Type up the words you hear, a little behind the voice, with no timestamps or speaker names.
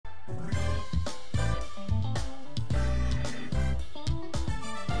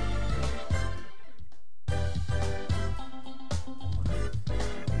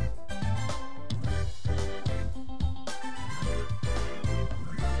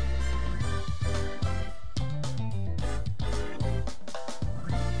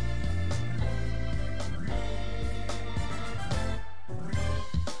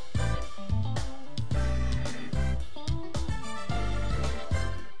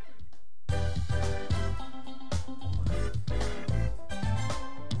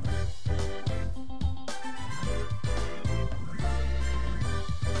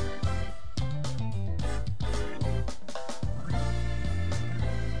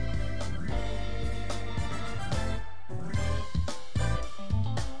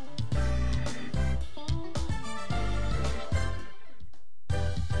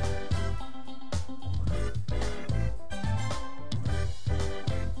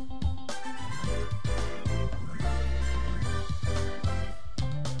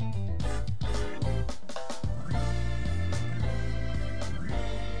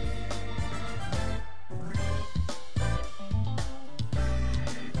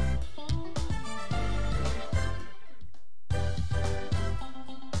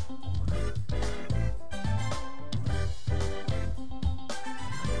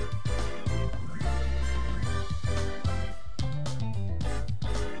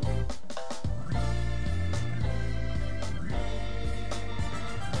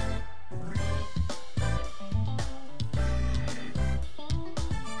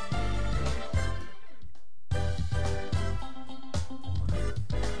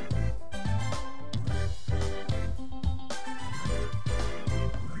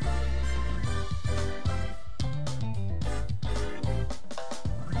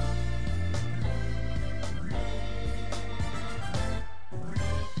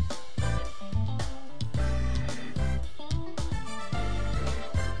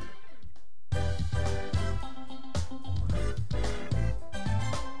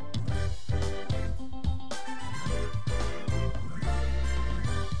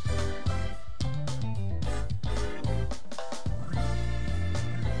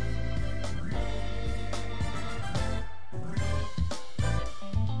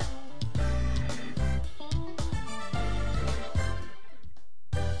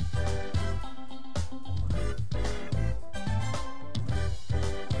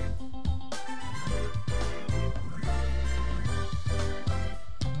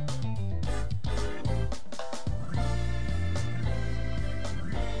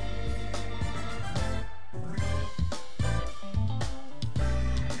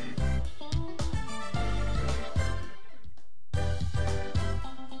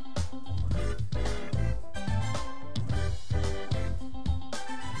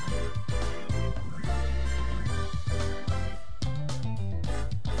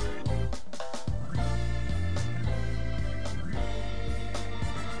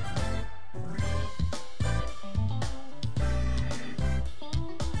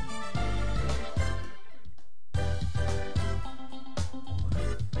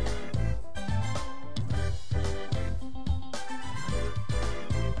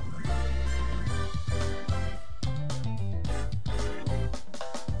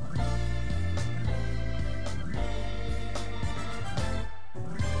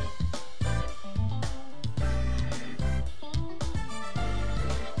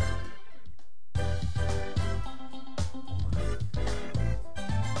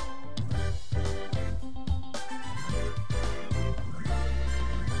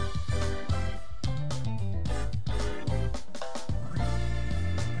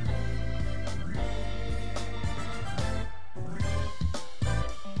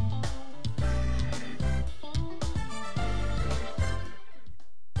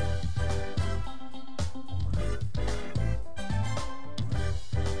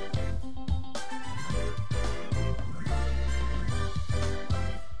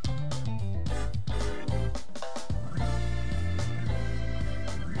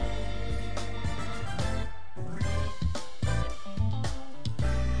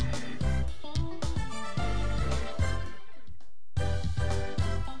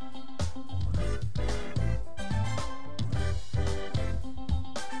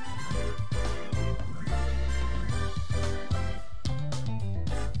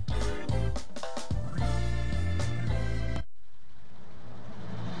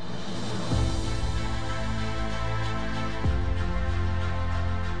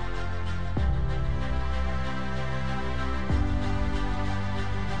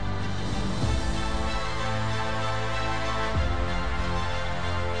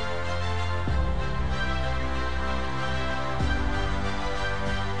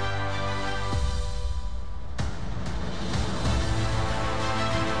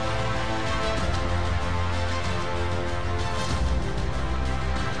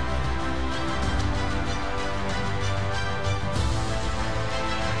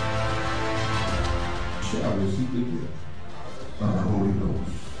shall receive the gift of the Holy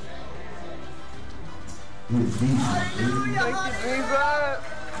Ghost. In Jesus' name. Thank you, Jesus.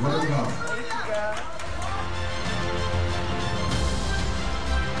 What about? Thank you, God.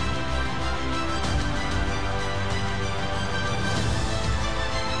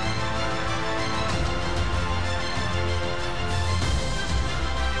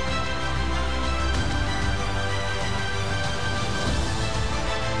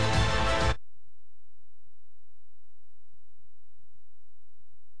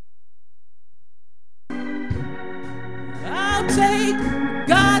 Take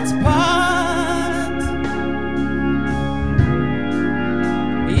God's part.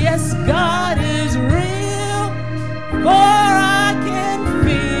 Yes, God is real, for I can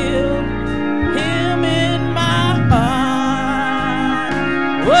feel Him in my heart.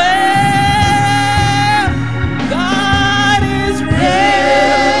 Well, God is real.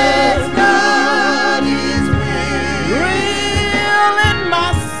 Yes, God is real in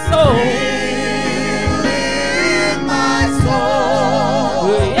my soul.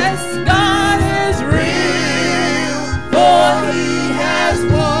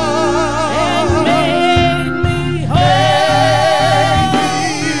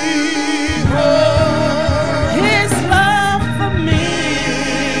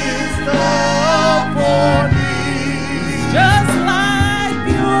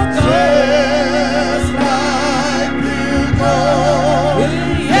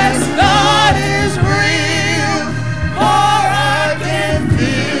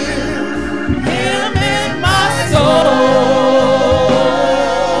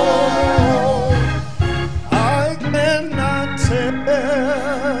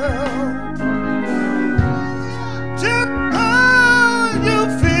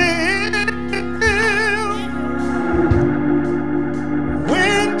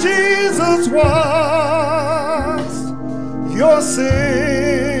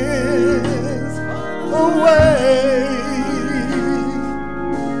 Sins away,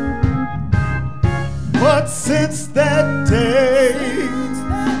 but since that day,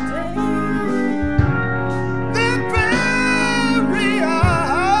 that very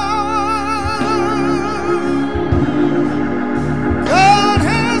hour, God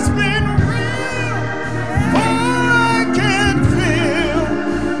has been real, for I can feel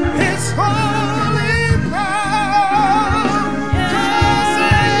His holy power.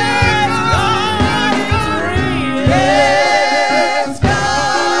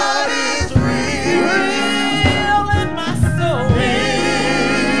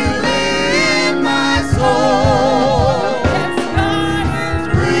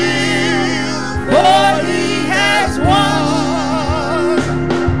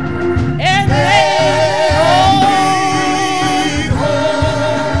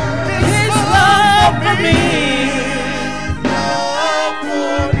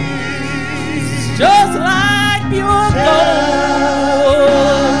 Just like pure gold.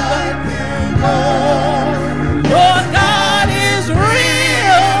 For God is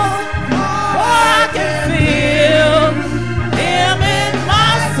real, for I can feel Him in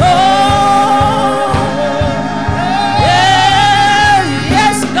my soul. Yeah,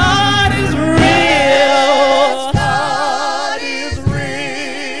 yes, God is real. God is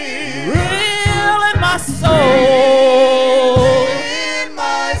real, real in my soul.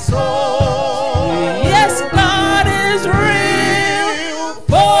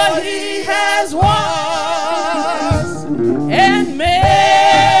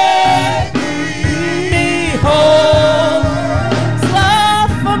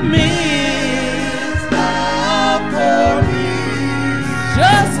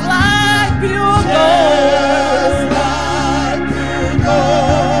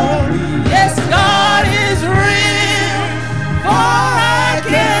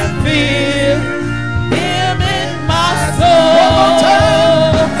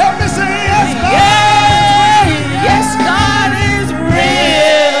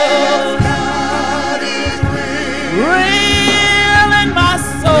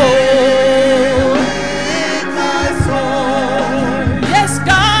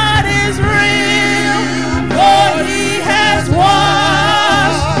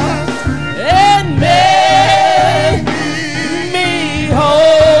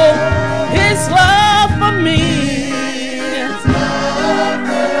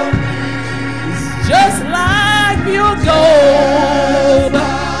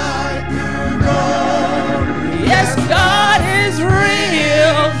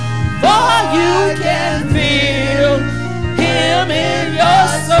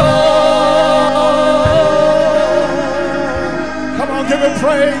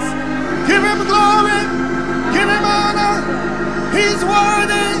 Praise, give Him glory,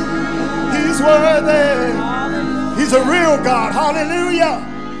 He's a real God. Hallelujah.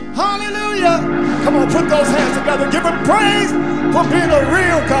 Hallelujah. Come on, put those hands together. Give him praise for being a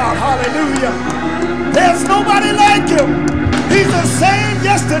real God. Hallelujah. There's nobody like him. He's the same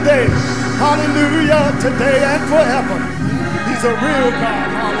yesterday. Hallelujah. Today and forever. He's a real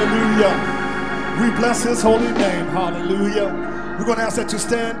God. Hallelujah. We bless his holy name. Hallelujah. We're going to ask that you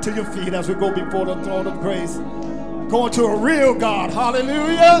stand to your feet as we go before the throne of grace. Going to a real God.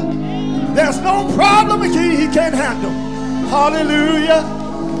 Hallelujah. There's no problem he can't handle. Hallelujah.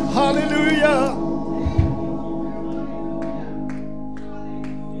 Hallelujah.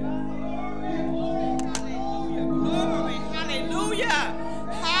 Glory. Hallelujah.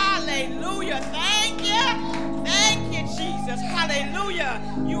 Hallelujah. Thank you. Thank you, Jesus. Hallelujah.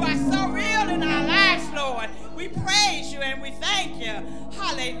 You are so real in our lives, Lord. We praise you and we thank you.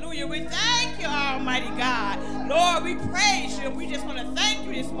 Hallelujah. We thank you, Almighty God. Lord, we praise you. We just want to thank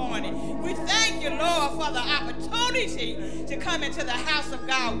you this morning. We thank you, Lord, for the opportunity to come into the house of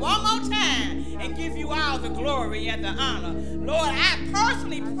God one more time and give you all the glory and the honor. Lord, I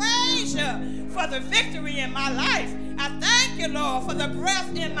personally praise you for the victory in my life. I thank you, Lord, for the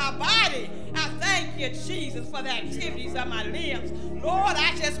breath in my body. I thank you, Jesus, for the activities of my limbs. Lord,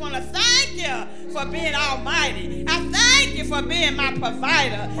 I just want to thank you for being almighty. I thank you for being my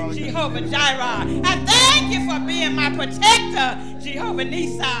provider, Jehovah Jireh. I thank you for being my protector, Jehovah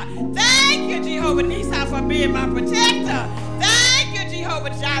Nissi. Thank you, Jehovah Nissi, for being my protector. Thank you, Jehovah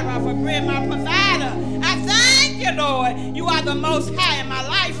Jireh, for being my provider. I thank you, Lord. You are the most high in my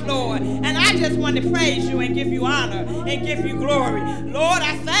life, Lord. And I just want to praise you and give you honor and give you glory. Lord,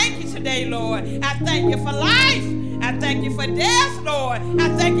 I thank you today, Lord. I thank you for life. I thank you for death, Lord. I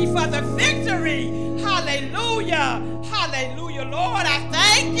thank you for the victory. Hallelujah. Hallelujah, Lord. I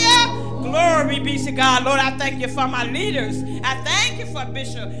thank you. Glory be to God. Lord, I thank you for my leaders. I thank you for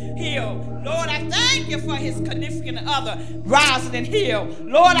Bishop Hill. Lord, I thank you for his significant other, Rosalind Hill.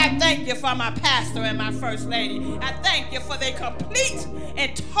 Lord, I thank you for my pastor and my first lady. I thank you for their complete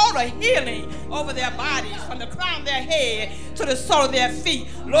and total healing over their bodies, from the crown of their head to the sole of their feet.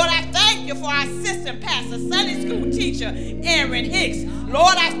 Lord, I thank you for our assistant pastor, Sunday school teacher, Aaron Hicks.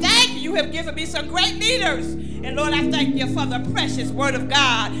 Lord, I thank you. You have given me some great leaders. And Lord, I thank you for the precious word of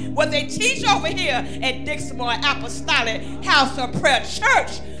God, what they teach over here at Dixmoor Apostolic House of Prayer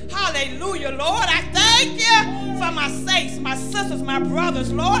Church. Hallelujah, Lord. I thank you for my saints, my sisters, my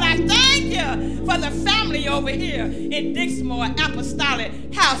brothers. Lord, I thank you for the family over here in Dixmoor Apostolic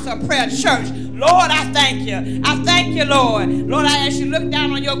House of Prayer Church. Lord, I thank you. I thank you, Lord. Lord, I ask you to look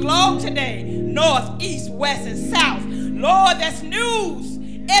down on your globe today, north, east, west, and south. Lord, that's news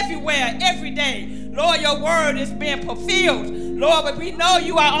everywhere, every day. Lord, your word is being fulfilled. Lord, but we know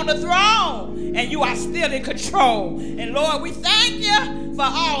you are on the throne and you are still in control. And Lord, we thank you for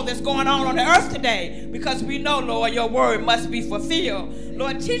all that's going on the earth today, because we know, Lord, your word must be fulfilled.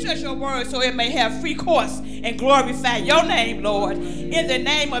 Lord, teach us your word so it may have free course and glorify your name, Lord. In the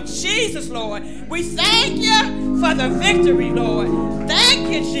name of Jesus, Lord, we thank you for the victory, Lord.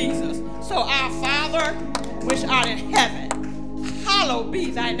 Thank you, Jesus. So our Father, which art in heaven, hallowed be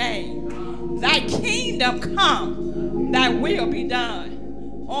thy name. Thy kingdom come, thy will be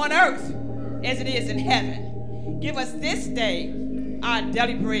done on earth as it is in heaven. Give us this day our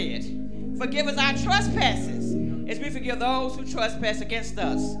daily bread. Forgive us our trespasses as we forgive those who trespass against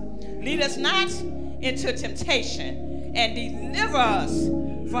us. Lead us not into temptation, and deliver us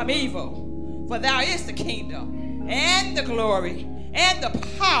from evil. For thou is the kingdom and the glory and the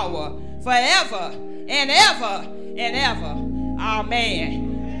power forever and ever and ever. Amen.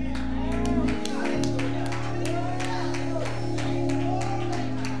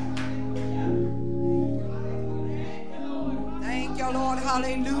 Lord,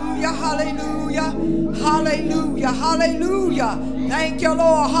 hallelujah, hallelujah, hallelujah, hallelujah. Thank you,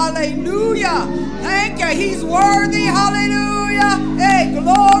 Lord, hallelujah. Thank you, he's worthy, hallelujah. Hey,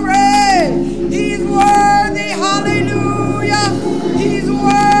 glory. He's worthy, hallelujah. He's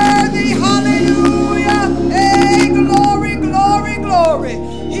worthy, hallelujah. Hey, glory, glory, glory.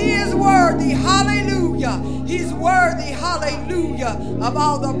 He is worthy, hallelujah. He's worthy, hallelujah, of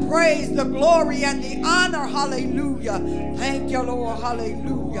all the praise, the glory, and the honor, hallelujah. Thank you, Lord,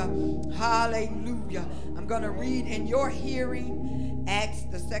 hallelujah, hallelujah. I'm going to read in your hearing Acts,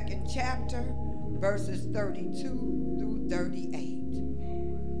 the 2nd chapter, verses 32 through 38.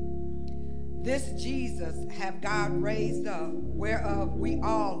 This Jesus have God raised up, whereof we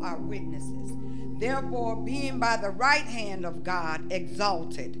all are witnesses. Therefore, being by the right hand of God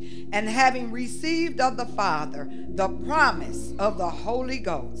exalted, and having received of the Father the promise of the Holy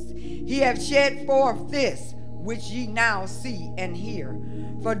Ghost, he hath shed forth this which ye now see and hear.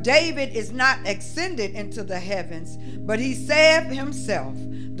 For David is not ascended into the heavens, but he saith himself,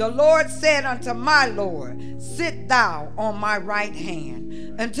 the Lord said unto my Lord, sit thou on my right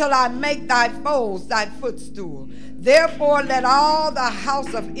hand, until I make thy foes thy footstool. Therefore let all the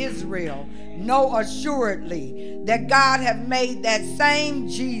house of Israel know assuredly that God hath made that same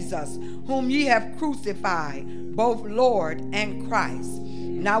Jesus, whom ye have crucified, both Lord and Christ.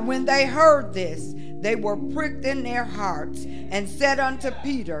 Now when they heard this, they were pricked in their hearts, and said unto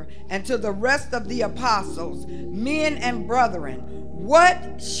Peter and to the rest of the apostles, men and brethren,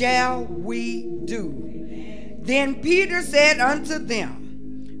 what shall we do? Then Peter said unto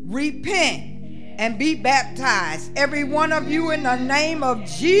them, repent and be baptized, every one of you, in the name of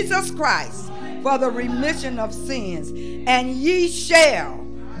Jesus Christ, for the remission of sins, and ye shall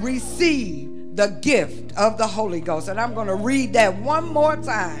receive the gift of the Holy Ghost. And I'm going to read that one more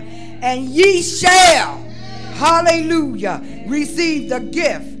time. And ye shall, hallelujah, receive the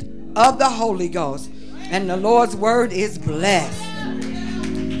gift of the Holy Ghost. And the Lord's word is blessed.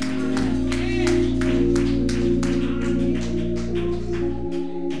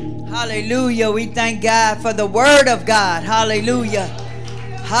 Hallelujah. We thank God for the word of God. Hallelujah.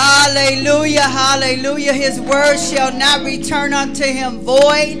 Hallelujah. Hallelujah. His word shall not return unto him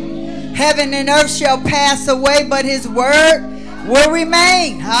void. Heaven and earth shall pass away, but his word will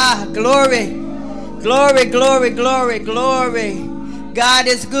remain. Glory, glory, glory, glory, glory. God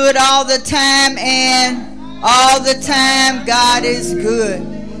is good all the time, and all the time God is good.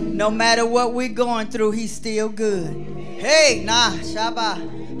 No matter what we're going through, he's still good. Hey,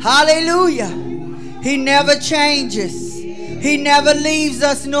 Shabbat. Hallelujah. He never changes. He never leaves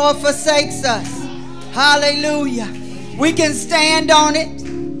us nor forsakes us. Hallelujah. We can stand on it.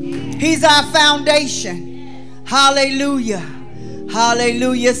 He's our foundation. Hallelujah.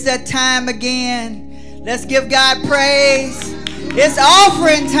 Hallelujah. It's that time again. Let's give God praise. It's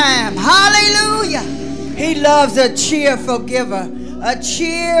offering time. Hallelujah. He loves a cheerful giver. A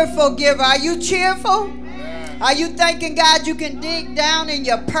cheerful giver. Are you cheerful? Are you thanking God you can dig down in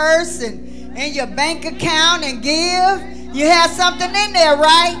your purse and in your bank account and give? You have something in there,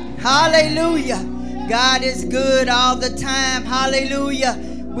 right? Hallelujah. God is good all the time. Hallelujah.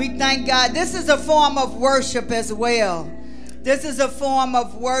 We thank God. This is a form of worship as well. This is a form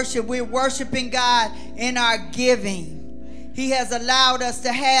of worship. We're worshiping God in our giving. He has allowed us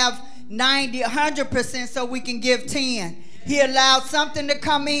to have 90, 100% so we can give 10. He allowed something to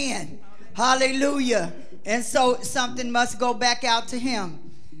come in. Hallelujah. And so something must go back out to him.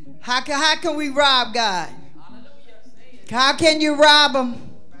 How can we rob God? How can you rob him?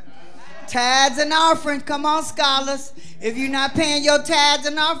 Tithes and offerings. Come on, scholars. If you're not paying your tithes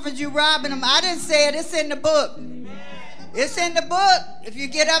and offerings, you're robbing them. I didn't say it. It's in the book. It's in the book. If you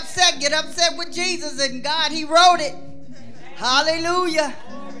get upset with Jesus and God. He wrote it. Hallelujah.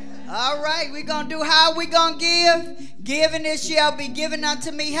 All right, we're going to do how we going to give. Giving it shall be given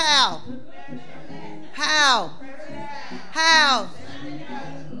unto me how? How? How?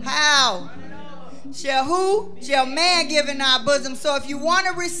 How? Shall who? Shall man give in our bosom. So if you want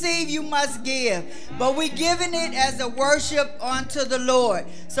to receive, you must give. But we're giving it as a worship unto the Lord.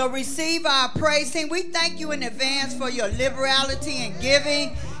 So receive our praise. And we thank you in advance for your liberality and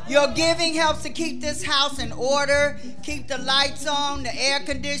giving. Your giving helps to keep this house in order, keep the lights on, the air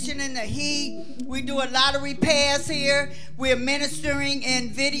conditioning, the heat. We do a lot of repairs here. We're ministering in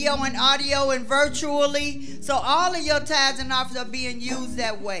video and audio and virtually. So all of your tithes and offerings are being used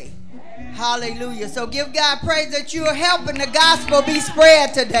that way. Hallelujah. So give God praise that you are helping the gospel be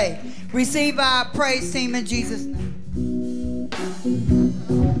spread today. Receive our praise, team, in Jesus' name.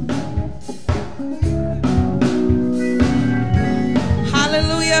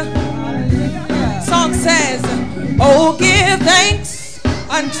 Hallelujah. Song says, oh, give thanks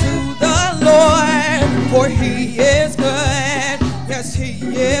unto the Lord, for he is good. Yes, he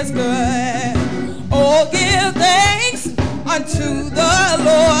is good. Oh, give thanks unto the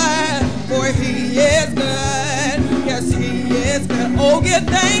Lord, for he is good. Yes, he is good. Oh, give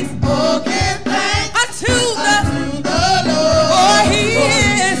thanks. Oh, give thanks unto the Lord, for he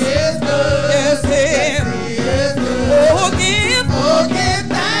is good. Yes, he is good. Oh, give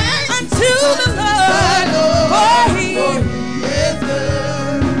thanks unto the Lord, for he is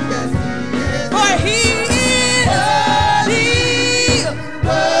good. Yes, for he is worthy.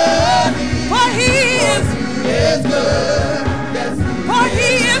 For he is good. For he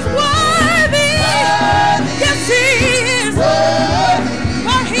is worthy. Yes, he is.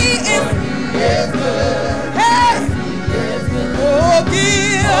 For he is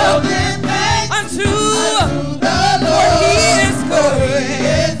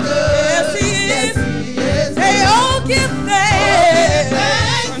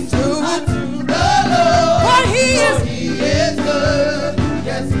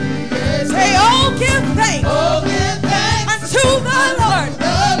thanks unto the Lord,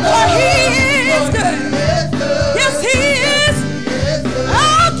 for he is good. Yes, he is.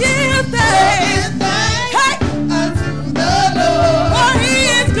 I'll give thanks. Hey, for he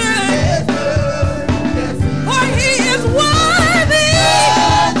is good. For he is worthy.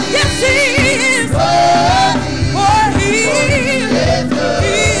 Yes, he is. For he is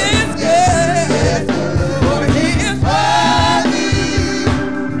good. For he is worthy.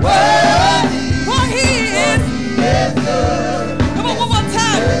 For he is. Come on, one more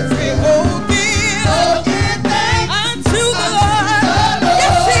time. Say, oh, give thanks unto the Lord.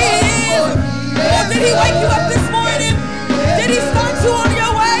 Yes, he is. Oh, did he wake you up this morning? Did he start you on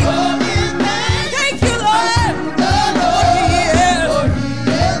your way? Thank you, Lord. For he is.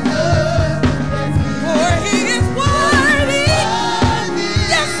 For he is worthy.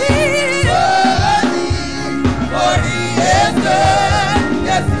 Yes, he is. For he is good.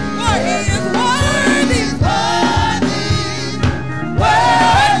 Yes, for he is worthy. For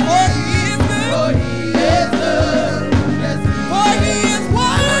he is good. For he is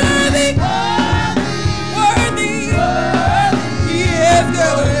worthy. Worthy. He is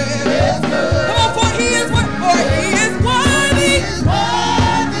good. Come on, for he is worthy. For he is worthy.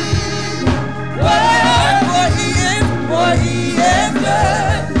 For he is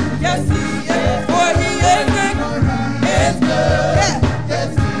good. Yes, he is. For he is good. Is good. Yeah.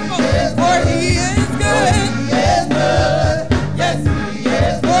 For he is good. Yes, he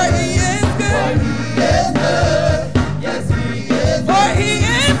is. For he is good. For he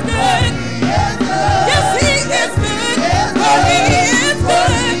is good. Yes, he is good. For he is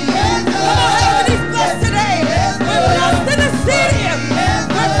good. Come on, heaven, he's blessed today. We're blessed in the city.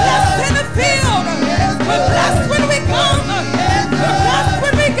 We're blessed in the field. We're blessed when we come. We're blessed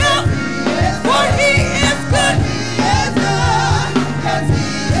when we go. For he is good.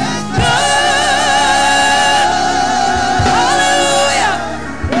 Hallelujah.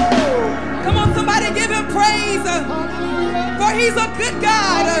 Come on, somebody give him praise. For he's a good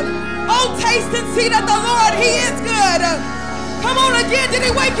God. Oh, taste and see that the Lord, he is good. Come on again. Did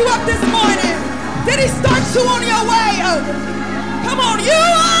he wake you up this morning? Did he start you on your way? Come on, you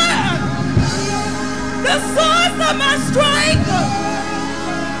are the source of my strength.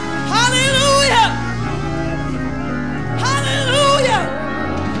 Hallelujah. Hallelujah.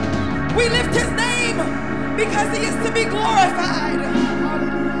 We lift his name because he is to be glorified.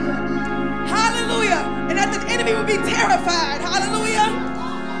 Hallelujah. And that the enemy will be terrified. Hallelujah.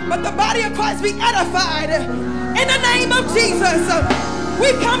 But the body of Christ be edified. In the name of Jesus,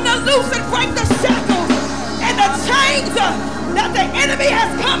 we come to loose and break the shackles and the chains that the enemy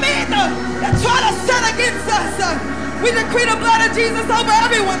has come in that try to set against us. We decree the blood of Jesus over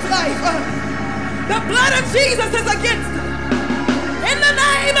everyone's life. The blood of Jesus is against it. In the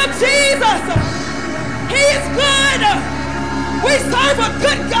name of Jesus, he is good. We serve a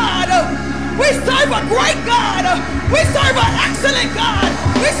good God. We serve a great God. We serve an excellent God.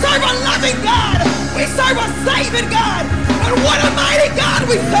 We serve a loving God. We serve a saving God. And what a mighty God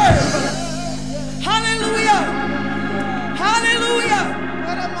we serve. Hallelujah. Hallelujah.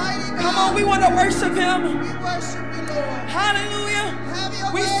 What a mighty God. Come on, we want to worship him. We worship you, Lord. Hallelujah. Have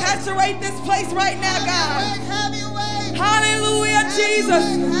your We way. saturate this place right now, God. Have your way. Hallelujah, Jesus.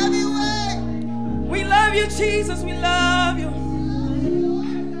 Have your way. We love you, Jesus. We love you.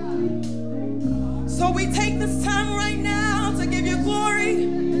 So we take this time right now to give you glory,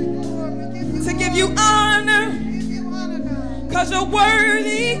 to give you honor, because you're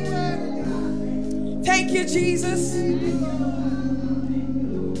worthy. Thank you, Jesus.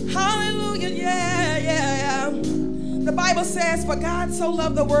 Hallelujah. Yeah. The Bible says, for God so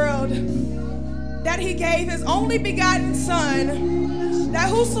loved the world that he gave his only begotten Son, that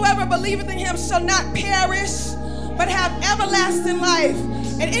whosoever believeth in him shall not perish, but have everlasting life.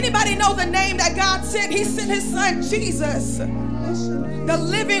 And anybody know the name that God sent? He sent his Son, Jesus, the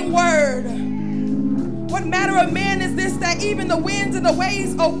living word. What manner of man is this that even the winds and the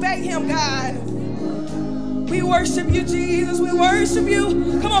waves obey him, God? We worship you, Jesus. We worship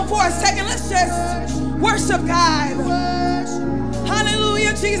you. Come on, for a second. Let's just worship God.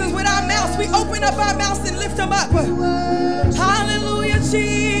 Hallelujah, Jesus. With our mouths, we open up our mouths and lift them up. Hallelujah,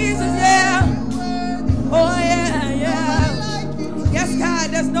 Jesus. Yeah. Oh, yeah. Yes, God.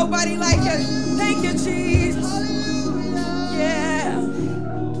 There's nobody like you. Thank you, Jesus. Yeah.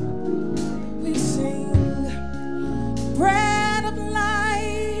 We sing bread of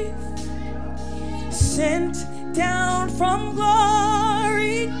life sent down from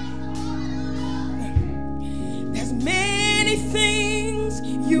glory. There's many things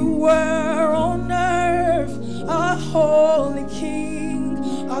you were on earth, a holy king,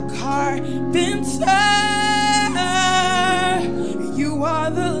 a a carpenter. You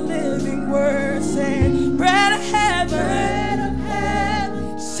are the living word, saying, bread of heaven,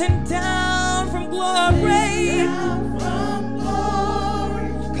 sent down from glory.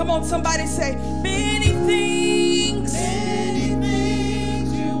 Come on, somebody say, many things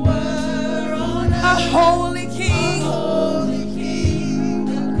you were on earth. A holy king, a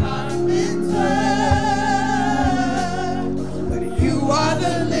carpenter. But you are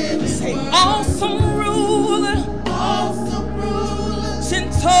the living, say, awesome ruler,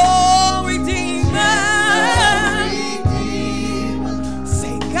 gentle redeemer.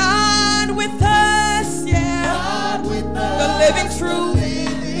 Say, God with us, yeah, the living truth.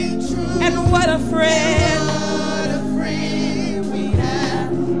 And what a friend we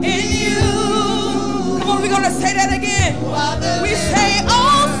have in you. Come on, we're going to say that again. We say,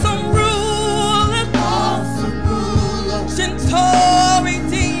 awesome ruler, gentle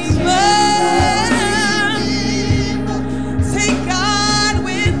redeemer. Say, God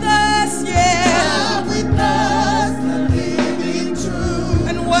with us, yeah.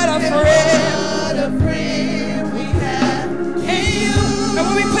 And what a friend.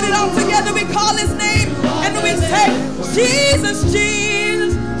 Together we call his name and we say, Jesus,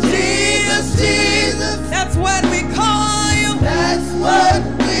 Jesus, Jesus, Jesus. That's what we call you. That's what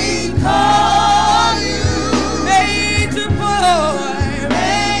we call you. Major boy,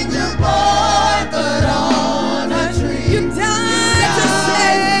 but on a tree. You died to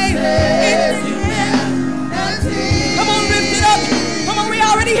save him. Come on, lift it up. Come on, we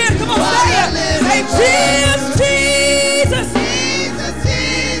already here. Come on, say it. Say, Jesus, Jesus.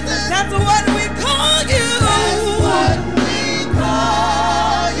 That's what we call you. That's what we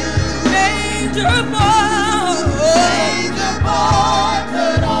call you. Major boy,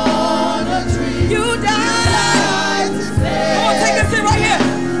 put on a tree. You died to save. Come on, take us in right here.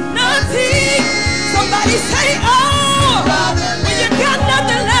 Nothing. Somebody say, oh. When you got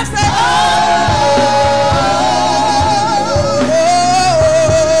nothing left, say, oh.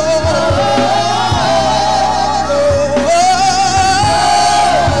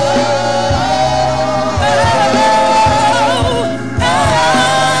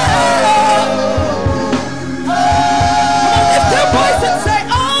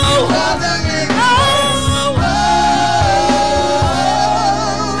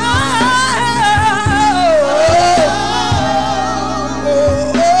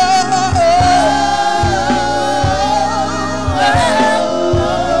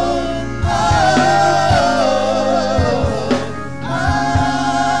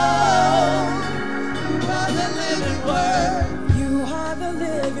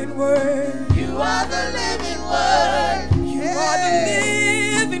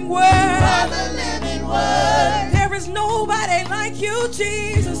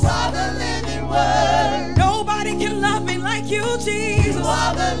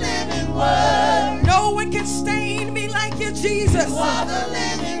 No one can stain me like you, Jesus. You are the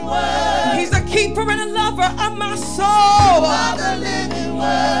living word. He's the keeper and the lover of my soul. You are the living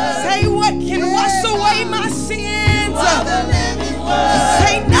word. Say, what can wash away my sins? You are the living word.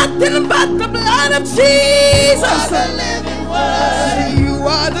 Say nothing but the blood of Jesus. You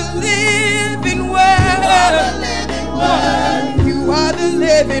are the living word. You are the living word. You are the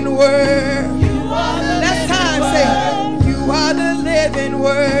living word. Last time, say, you are the living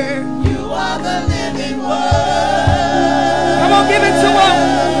word. The living word. Come on, give it to him.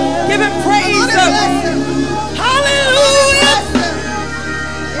 Give him praise. Hallelujah.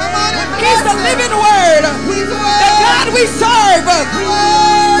 He's the living word. The God we serve.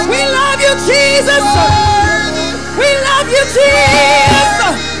 We love you, Jesus. We love you,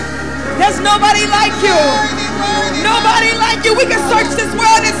 Jesus. There's nobody like you. Nobody like you. We can search this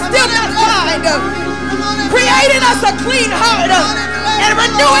world and still not find. Creating us a clean heart and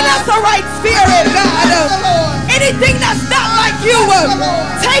renewing us a right spirit, God. Anything that's not like you,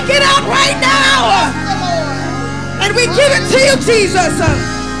 take it out right now. And we give it to you, Jesus.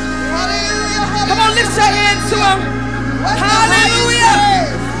 Come on, lift your hands to him. Hallelujah.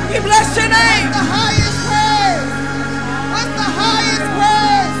 We bless your name. What's the highest praise? What's the highest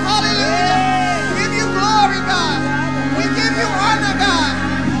praise? Hallelujah. Give you glory, God. We give you honor, God.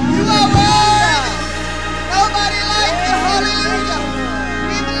 You are worthy. Nobody like you. Hallelujah.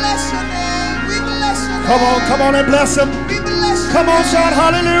 Come on and bless him. Come on, shout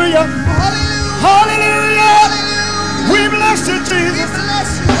hallelujah. Hallelujah. Hallelujah. We bless you, Jesus.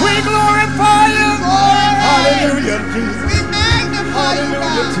 We glorify you. Hallelujah, Jesus. We magnify you, Hallelujah,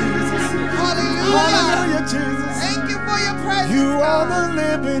 God. Jesus. Hallelujah. Hallelujah, Jesus. Thank you for your presence. You are the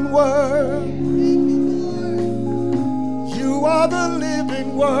living word. You You are the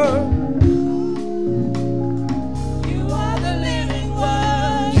living word. You are the living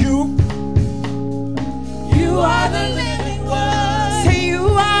word. You are the living word. Say you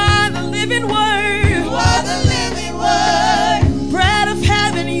are the living word. You are the living word. Bread of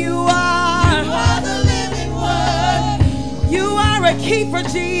heaven, you are. You are the living word. You are a keeper,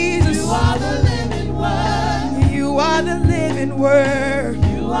 Jesus. You are the living word. You are the living word.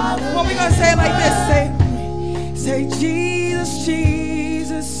 You are the Well, we're gonna say it like this. Say Jesus,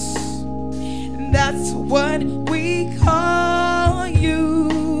 Jesus. That's what we call you.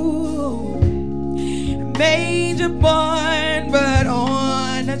 Manger born, but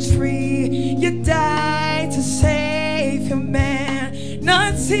on a tree you died to save humanity.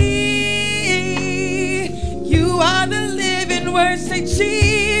 You are the living word. Say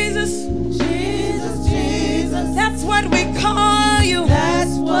Jesus, Jesus, Jesus. that's what we call you.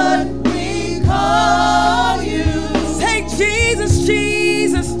 That's what we call you. Say Jesus,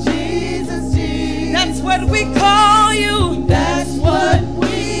 Jesus, Jesus, Jesus. that's what we call you. That's what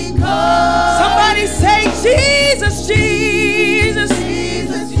we call. Somebody say Jesus, Jesus,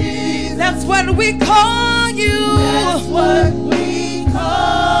 Jesus, Jesus. that's what we call you. That's what we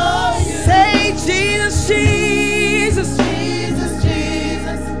call you. Say Jesus, Jesus, Jesus,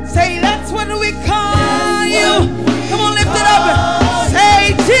 Jesus. say that's what we call you. That's what Come on, we lift it up. call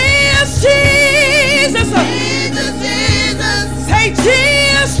Say Jesus, Jesus, Jesus, Jesus. say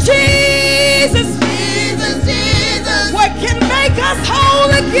Jesus, Jesus. Jesus, Jesus. What can make us whole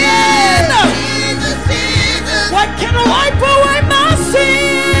again? Jesus, Jesus. What can wipe away my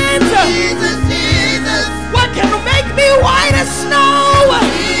sins? Jesus, Jesus. What can make me white as snow?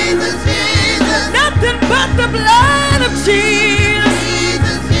 Jesus, Jesus. Nothing but the blood of Jesus.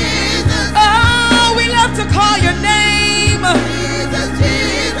 Jesus, Jesus. Oh, we love to call your name. Jesus,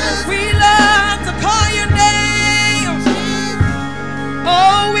 Jesus. We love to call your name.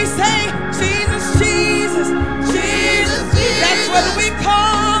 Oh, we say Jesus, Jesus, Jesus. That's what we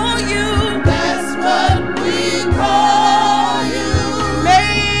call you. That's what we call you.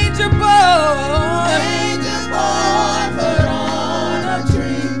 Major boy. Angel born, but on a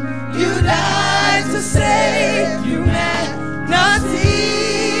tree. You died to save humanity.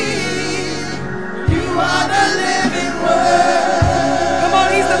 You are the living word. Come on,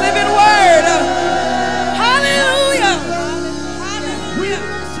 he's the living word. Hallelujah.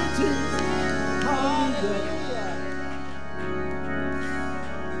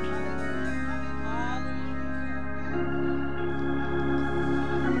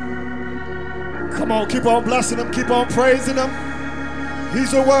 Come on, keep on blessing him, keep on praising him.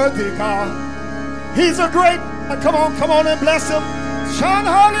 He's a worthy God. He's a great. Come on and bless him. Shout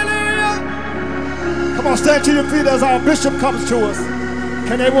hallelujah. Come on, stand to your feet as our bishop comes to us.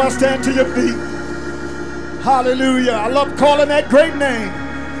 Can everyone stand to your feet? Hallelujah. I love calling that great name.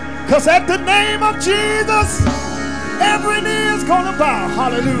 Because at the name of Jesus, every knee is going to bow.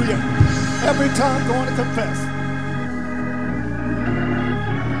 Hallelujah. Every tongue going to confess.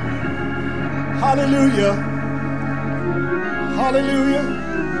 Hallelujah. Hallelujah.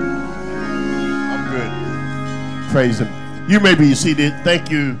 I'm good. Praise him. You may be seated. Thank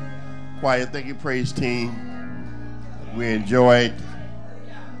you, choir. Thank you, praise team. We enjoyed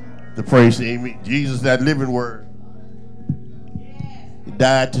the praise team. Jesus, that living word. He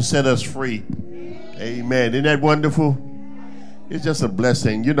died to set us free. Amen. Isn't that wonderful? It's just a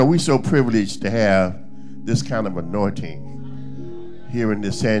blessing. You know, we're so privileged to have this kind of anointing here in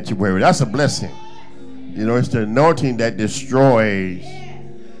this sanctuary. That's a blessing. You know, it's the anointing that destroys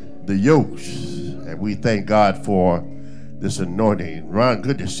the yokes. And we thank God for this anointing. Ron,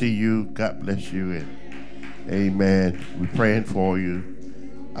 good to see you. God bless you. And amen. We're praying for you.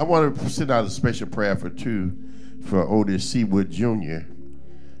 I want to send out a special prayer for Otis Seawood Jr.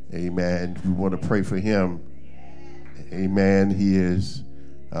 Amen. We want to pray for him. Amen. He is,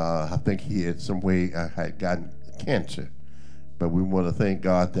 I think he had some way had gotten cancer. But we want to thank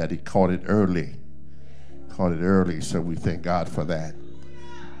God that he caught it early. So we thank God for that.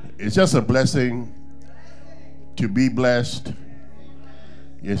 It's just a blessing to be blessed.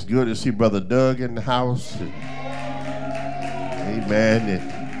 It's good to see Brother Doug in the house. Amen.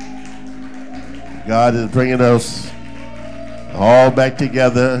 And God is bringing us all back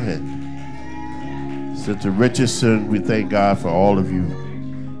together. And Sister Richardson, we thank God for all of you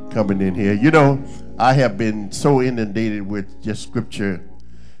coming in here. You know, I have been so inundated with just scripture.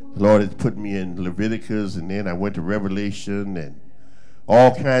 The Lord has put me in Leviticus, and then I went to Revelation, and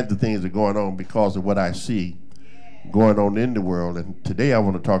all kinds of things are going on because of what I see going on in the world. And today I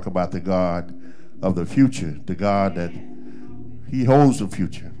want to talk about the God of the future, the God that he holds the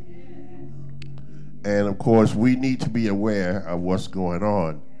future. And of course, we need to be aware of what's going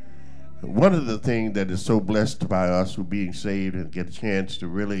on. One of the things that is so blessed by us who being saved and get a chance to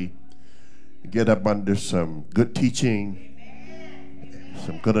really get up under some good teaching,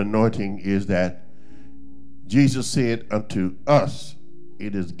 some good anointing, is that Jesus said unto us,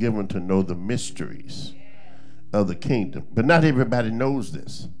 it is given to know the mysteries of the kingdom. But not everybody knows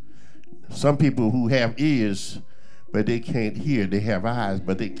this. Some people who have ears, but they can't hear. They have eyes,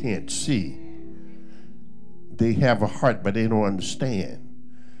 but they can't see. They have a heart, but they don't understand.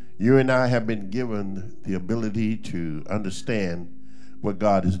 You and I have been given the ability to understand what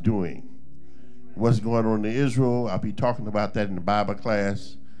God is doing. What's going on in Israel, I'll be talking about that in the Bible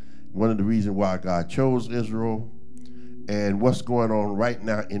class. One of the reasons why God chose Israel and what's going on right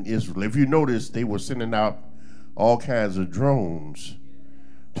now in Israel. If you notice, they were sending out all kinds of drones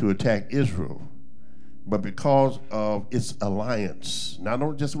to attack Israel. But because of its alliance, not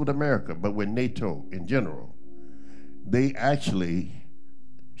only just with America, but with NATO in general, they actually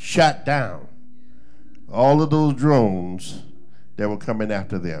shot down all of those drones that were coming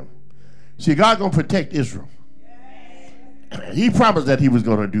after them. See, God gonna protect Israel. He promised that he was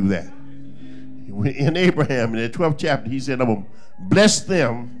gonna do that. In Abraham, in the 12th chapter, he said, I'm gonna bless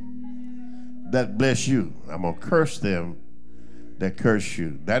them that bless you. I'm gonna curse them that curse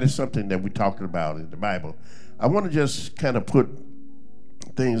you. That is something that we're talking about in the Bible. I want to just kind of put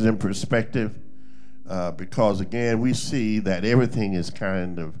things in perspective because, again, we see that everything is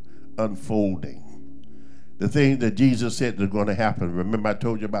kind of unfolding. The things that Jesus said are going to happen. Remember I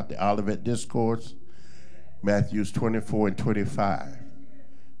told you about the Olivet Discourse? Matthew 24 and 25.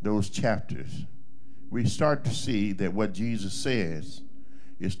 Those chapters. We start to see that what Jesus says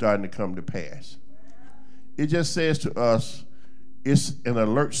is starting to come to pass. It just says to us, it's an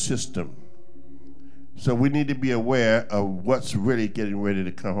alert system. So we need to be aware of what's really getting ready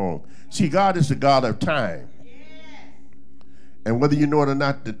to come home. See, God is the God of time. And whether you know it or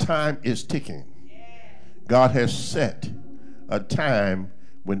not, the time is ticking. God has set a time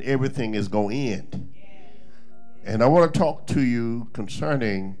when everything is going to end. And I want to talk to you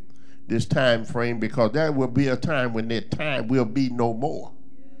concerning this time frame because there will be a time when that time will be no more.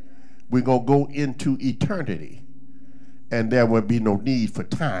 We're going to go into eternity. And there will be no need for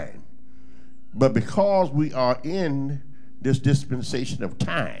time. But because we are in this dispensation of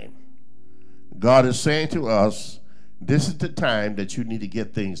time, God is saying to us, this is the time that you need to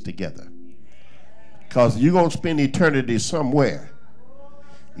get things together. Because you're going to spend eternity somewhere.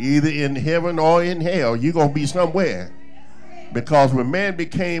 Either in heaven or in hell, you're going to be somewhere. Because when man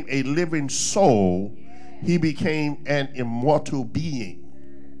became a living soul, he became an immortal being.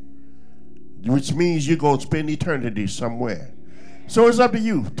 Which means you're going to spend eternity somewhere. So it's up to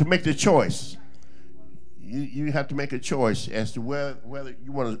you to make the choice. You have to make a choice as to where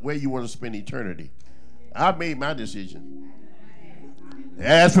you want to spend eternity. I've made my decision.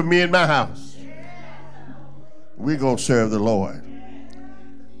 As for me and my house, we're going to serve the Lord.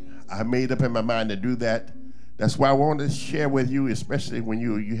 I made up in my mind to do that. That's why I want to share with you, especially when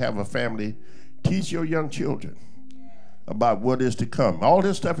you have a family, teach your young children about what is to come. All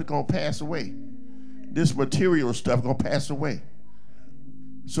this stuff is going to pass away. This material stuff is going to pass away.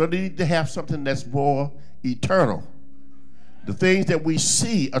 So they need to have something that's more eternal. The things that we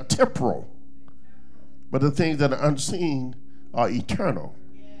see are temporal, but the things that are unseen are eternal.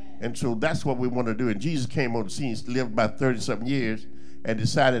 And so that's what we want to do. And Jesus came on the scene, lived about 30-something years, and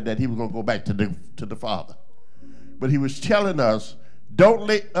decided that he was going to go back to the Father. But he was telling us, don't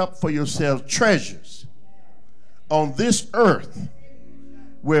lay up for yourselves treasures on this earth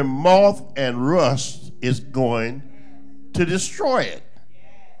where moth and rust is going to destroy it.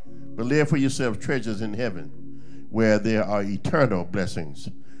 But lay up for yourself treasures in heaven where there are eternal blessings.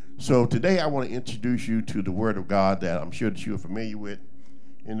 So today I want to introduce you to the word of God that I'm sure that you're familiar with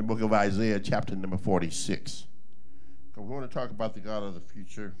in the book of Isaiah, chapter number 46. We want to talk about the God of the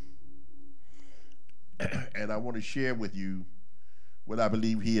future. And I want to share with you what I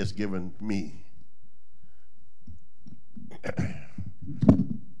believe he has given me.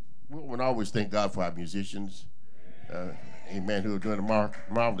 We would always thank God for our musicians, amen, who are doing a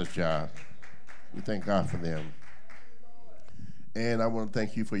marvelous job. We thank God for them. And I want to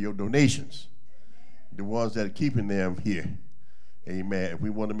thank you for your donations, the ones that are keeping them here. Amen. We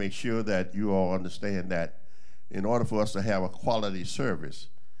want to make sure that you all understand that in order for us to have a quality service,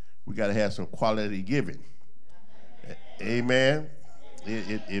 we got to have some quality giving. Amen.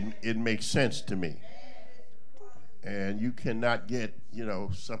 It makes sense to me. And you cannot get,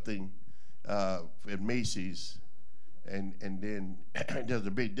 something at Macy's, and then there's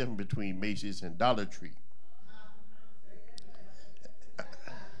a big difference between Macy's and Dollar Tree.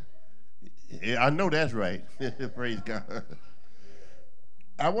 Yeah, I know that's right. Praise God.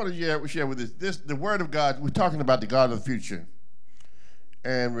 I want to share with this the Word of God. We're talking about the God of the future.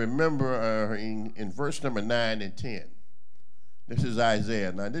 And remember in verse number 9 and 10, this is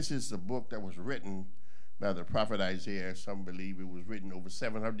Isaiah. Now, this is a book that was written by the prophet Isaiah. Some believe it was written over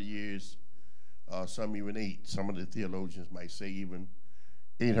 700 years, some even 8. Some of the theologians might say even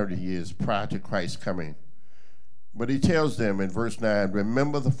 800 years prior to Christ's coming. But he tells them in verse 9,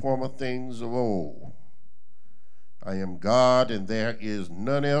 remember the former things of old. I am God, and there is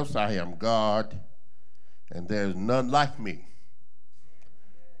none else. I am God, and there is none like me.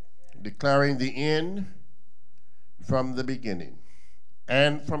 Declaring the end from the beginning,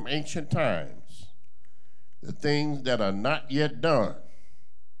 and from ancient times, the things that are not yet done,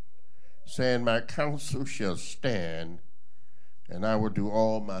 saying, my counsel shall stand, and I will do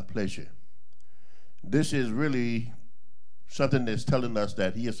all my pleasure. This is really something that's telling us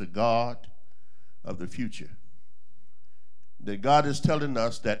that he is a God of the future. That God is telling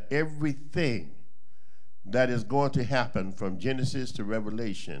us that everything that is going to happen from Genesis to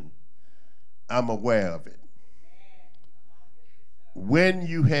Revelation, I'm aware of it. When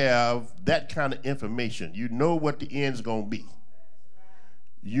you have that kind of information, you know what the end's going to be.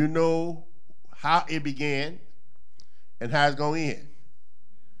 You know how it began and how it's going to end.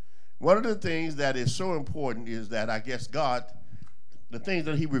 One of the things that is so important is that I guess God, the things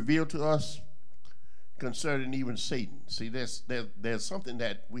that he revealed to us concerning even Satan. See, there's something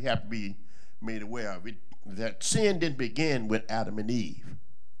that we have to be made aware of. That sin didn't begin with Adam and Eve.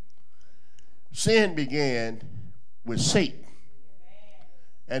 Sin began with Satan.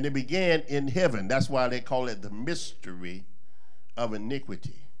 And it began in heaven. That's why they call it the mystery of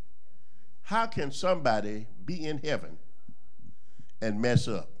iniquity. How can somebody be in heaven and mess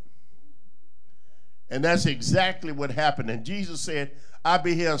up? And that's exactly what happened. And Jesus said, I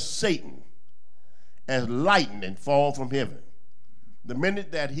beheld Satan as lightning fall from heaven. The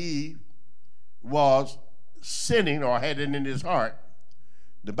minute that he was sinning or had it in his heart,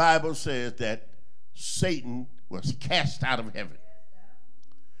 the Bible says that Satan was cast out of heaven.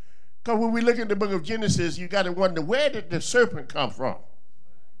 Because when we look at the book of Genesis, you got to wonder, where did the serpent come from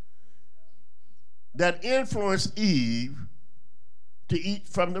that influenced Eve to eat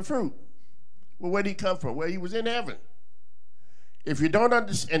from the fruit? Well, where did he come from? Well, he was in heaven. If you don't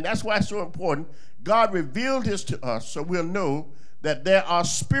understand, and that's why it's so important, God revealed this to us so we'll know that there are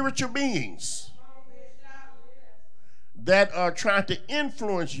spiritual beings that are trying to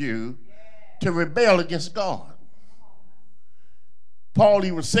influence you to rebel against God. Paul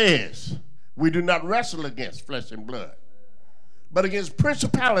even says, we do not wrestle against flesh and blood, but against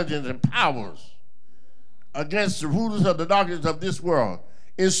principalities and powers, against the rulers of the darkness of this world,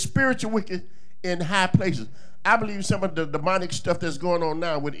 in spiritual wickedness in high places. I believe some of the demonic stuff that's going on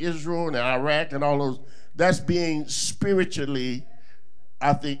now with Israel and Iraq and all those, that's being spiritually,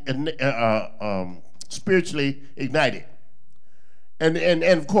 I think, spiritually ignited. And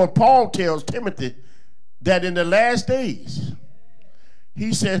of course, Paul tells Timothy that in the last days,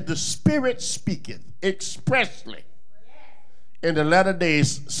 he says, the Spirit speaketh expressly. In the latter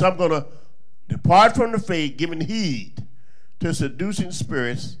days, some going to depart from the faith, giving heed to seducing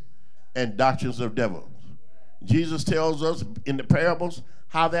spirits and doctrines of devils. Jesus tells us in the parables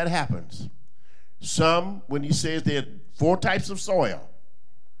how that happens. Some, when he says there are 4 types of soil,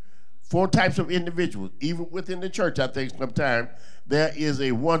 4 types of individuals, even within the church, I think sometimes there is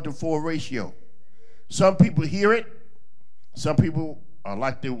a 1-to-4 ratio. Some people hear it. Some people are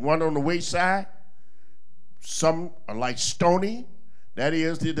like the one on the wayside. Some are like stony. That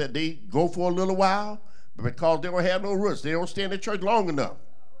is, that they go for a little while, but because they don't have no roots, they don't stay in the church long enough.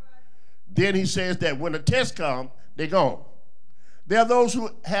 Then he says that when the test comes, they're gone. There are those who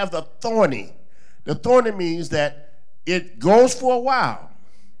have the thorny. The thorny means that it goes for a while,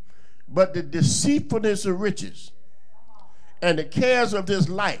 but the deceitfulness of riches and the cares of this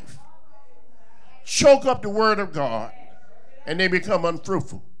life choke up the word of God, and they become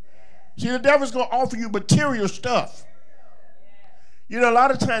unfruitful. See, the devil's going to offer you material stuff. You know, a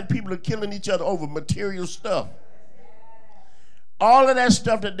lot of times people are killing each other over material stuff. All of that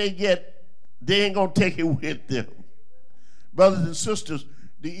stuff that they get, they ain't going to take it with them. Brothers and sisters,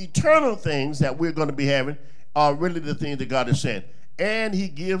 the eternal things that we're going to be having are really the things that God is saying. And he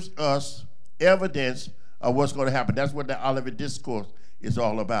gives us evidence of what's going to happen. That's what the Olivet Discourse is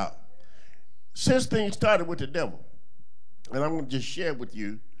all about. Since things started with the devil, and I'm going to just share with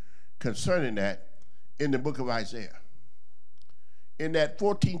you concerning that in the book of Isaiah. In that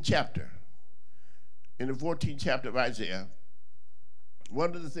 14th chapter, in the 14th chapter of Isaiah,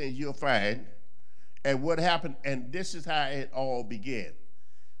 one of the things you'll find, and what happened, and this is how it all began.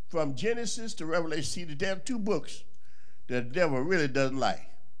 from Genesis to Revelation. See, there are two books that the devil really doesn't like.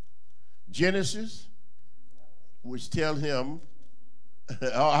 Genesis, which tells him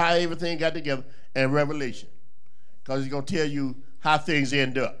how everything got together, and Revelation, because he's going to tell you how things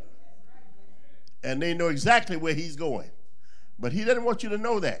end up. And they know exactly where he's going. But he doesn't want you to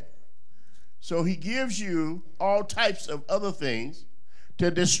know that. So he gives you all types of other things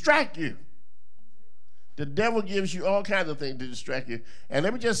to distract you. The devil gives you all kinds of things to distract you. And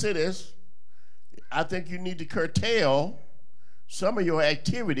let me just say this. I think you need to curtail some of your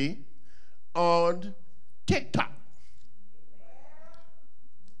activity on TikTok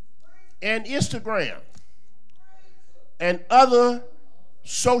and Instagram and other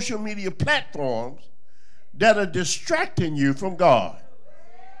social media platforms that are distracting you from God.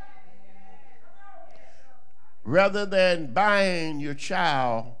 Rather than buying your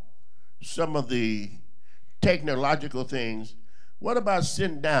child some of the technological things, what about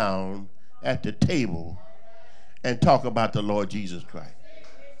sitting down at the table and talk about the Lord Jesus Christ?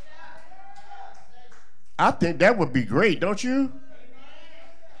 I think that would be great, don't you?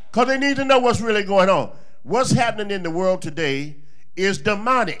 Because they need to know what's really going on. What's happening in the world today is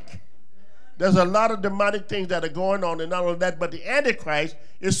demonic. There's a lot of demonic things that are going on, and not only that, but the Antichrist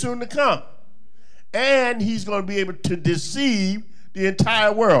is soon to come. And he's going to be able to deceive the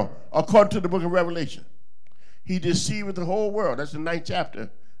entire world, according to the book of Revelation. He deceived the whole world. That's the 9th chapter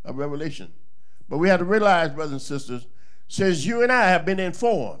of Revelation. But we have to realize, brothers and sisters, since you and I have been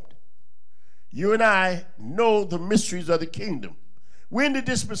informed, you and I know the mysteries of the kingdom. We're in the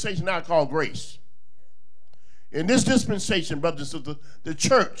dispensation now called grace. In this dispensation, brothers and sisters, the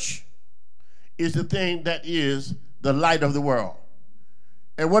church is the thing that is the light of the world.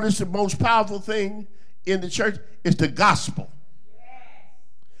 And what is the most powerful thing in the church? It's the gospel.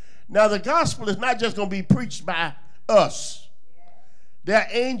 Now, the gospel is not just going to be preached by us. There are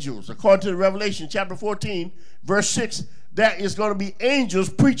angels, according to Revelation chapter 14, verse 6, there is going to be angels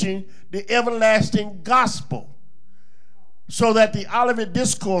preaching the everlasting gospel. So that the Olivet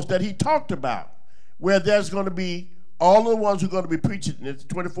Discourse that he talked about, where there's going to be all the ones who are going to be preaching, it's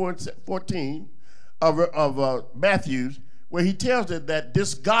 24 and 14 of Matthew, where he tells it that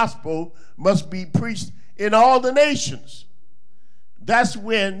this gospel must be preached in all the nations. That's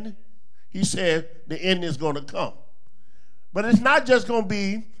when he said the end is going to come. But it's not just going to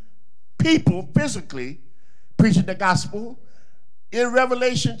be people physically preaching the gospel. In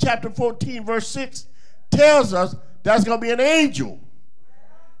Revelation chapter 14, verse 6, tells us there's going to be an angel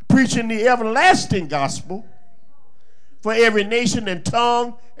preaching the everlasting gospel for every nation and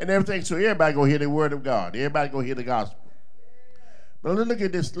tongue and everything. So everybody going to hear the word of God. Everybody going to hear the gospel. But let's look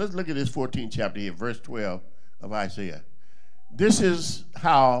at this. Let's look at this 14th chapter here, verse 12 of Isaiah. This is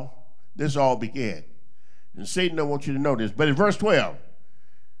how this all began. And Satan don't want you to know this. But in verse 12,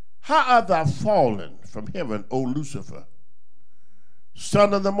 how art thou fallen from heaven, O Lucifer,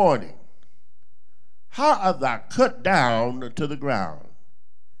 son of the morning? How art thou cut down to the ground,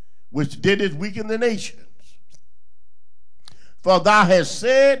 which didst weaken the nations? For thou hast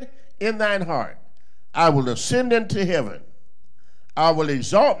said in thine heart, I will ascend into heaven. I will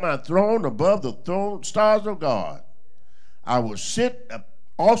exalt my throne above the stars of God. I will sit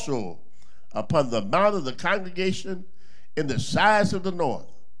also upon the mount of the congregation in the sides of the north.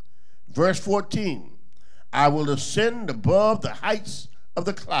 Verse 14, I will ascend above the heights of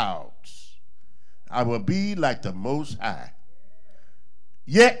the clouds. I will be like the Most High.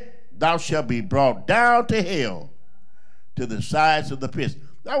 Yet thou shalt be brought down to hell, to the sides of the pits.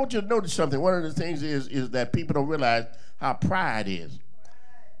 Now I want you to notice something. One of the things is that people don't realize how pride is.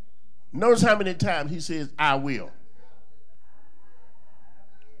 Notice how many times he says, I will.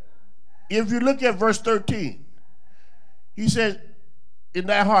 If you look at verse 13, he says, in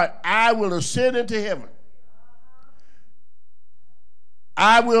thy heart, I will ascend into heaven.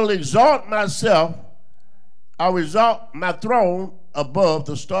 I will exalt myself. I will exalt my throne above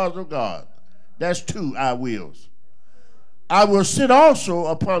the stars of God. That's 2 I wills. I will sit also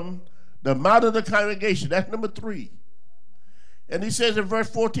upon the mount of the congregation. That's number 3. And he says in verse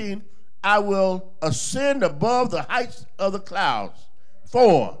 14, I will ascend above the heights of the clouds.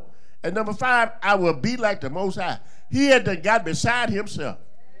 4. And number 5, I will be like the Most High. He had done got beside himself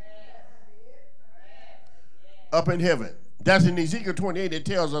up in heaven. That's in Ezekiel 28. It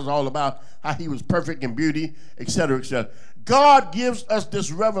tells us all about how he was perfect in beauty, etc., etc. God gives us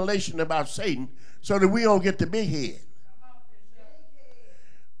this revelation about Satan so that we don't get the big head.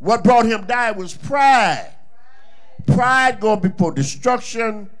 What brought him down was pride. Pride going before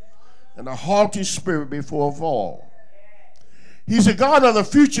destruction and a haughty spirit before a fall. He's a God of the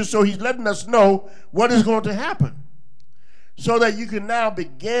future, so he's letting us know what is going to happen. so that you can now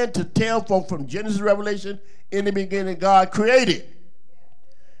begin to tell folk from Genesis to Revelation, in the beginning God created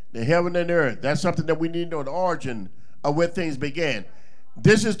the heaven and the earth. That's something that we need to know, the origin of where things began.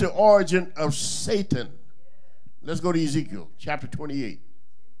 This is the origin of Satan. Let's go to Ezekiel chapter 28.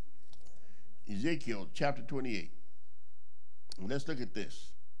 Ezekiel chapter 28. And let's look at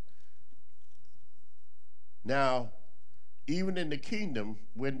this. Now, even in the kingdom,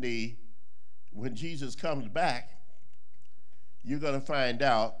 when Jesus comes back, you're going to find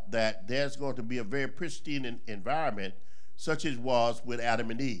out that there's going to be a very pristine environment, such as was with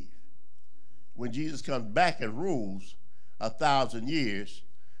Adam and Eve. When Jesus comes back and rules 1,000 years,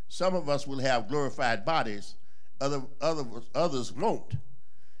 some of us will have glorified bodies, others won't.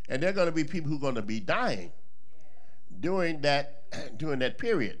 And there are going to be people who are going to be dying during that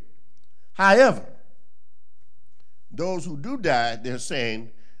period. However, those who do die, they're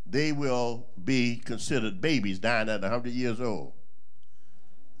saying they will be considered babies dying at 100 years old.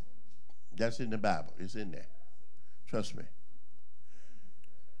 That's in the Bible. It's in there. Trust me.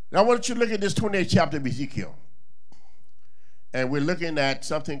 Now I want you to look at this 28th chapter of Ezekiel. And we're looking at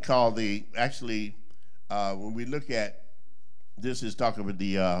something called when we look at this, is talking about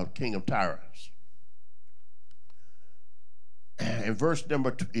the king of Tyrus. In verse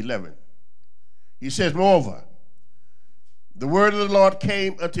number 11, he says, moreover, the word of the Lord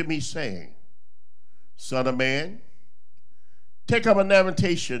came unto me, saying, Son of man, take up a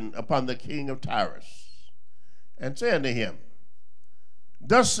lamentation upon the king of Tyrus, and say unto him,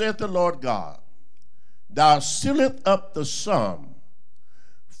 Thus saith the Lord God, Thou sealest up the sum,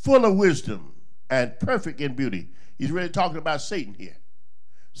 full of wisdom and perfect in beauty. He's really talking about Satan here,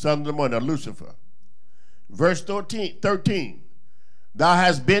 son of the morning, Lucifer. Verse 13, Thou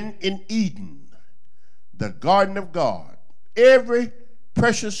hast been in Eden, the garden of God. Every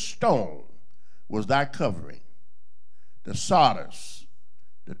precious stone was thy covering, the sardius,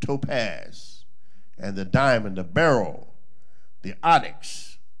 the topaz, and the diamond, the beryl, the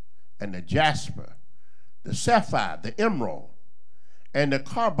onyx, and the jasper, the sapphire, the emerald, and the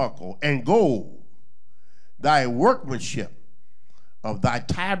carbuncle, and gold. Thy workmanship of thy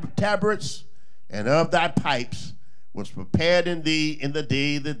tabrets and of thy pipes was prepared in thee in the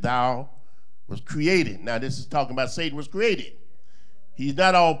day that thou was created. Now this is talking about Satan was created. He's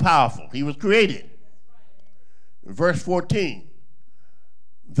not all powerful. He was created. Verse 14,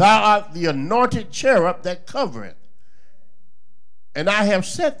 Thou art the anointed cherub that covereth, and I have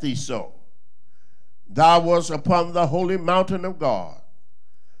set thee so. Thou wast upon the holy mountain of God.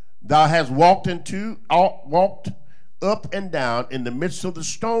 Thou hast walked up and down in the midst of the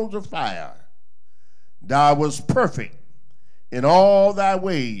stones of fire. Thou wast perfect in all thy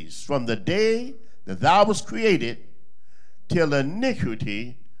ways from the day that thou wast created till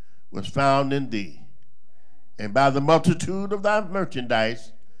iniquity was found in thee. And by the multitude of thy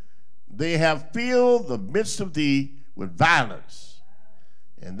merchandise they have filled the midst of thee with violence.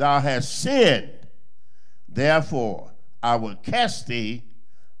 And thou hast sinned. Therefore I will cast thee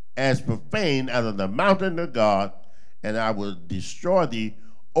as profane out of the mountain of God, and I will destroy thee,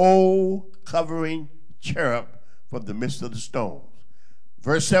 O covering cherub, from the midst of the stones.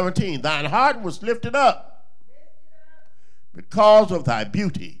 Verse 17, Thine heart was lifted up because of thy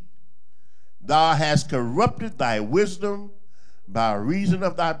beauty. Thou hast corrupted thy wisdom by reason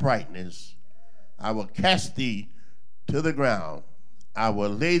of thy brightness. I will cast thee to the ground. I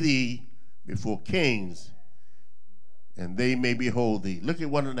will lay thee before kings, and they may behold thee. Look at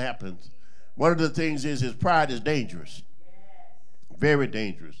what happens. One of the things is his pride is dangerous. Very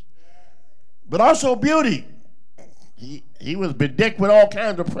dangerous. But also beauty. He was bedecked with all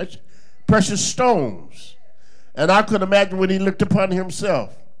kinds of precious stones. And I could imagine when he looked upon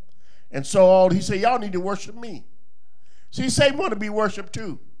himself and saw all, he said, y'all need to worship me. See, Satan want to be worshiped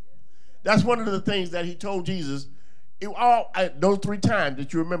too. That's one of the things that he told Jesus. Those 3 times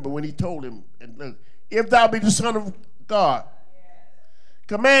that you remember when he told him, if thou be the Son of God,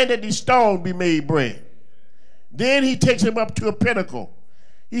 command that these stones be made bread. Then he takes him up to a pinnacle.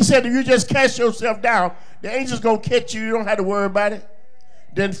 He said, if you just cast yourself down, the angel's going to catch you. You don't have to worry about it.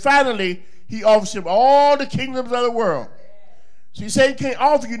 Then finally, he offers him all the kingdoms of the world. So he said he can't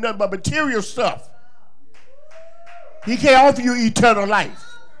offer you nothing but material stuff. He can't offer you eternal life.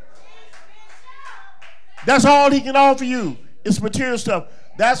 That's all he can offer you is material stuff.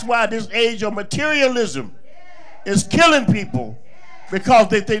 That's why this age of materialism is killing people, because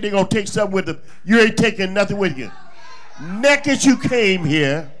they think they're going to take something with them. You ain't taking nothing with you. Naked you came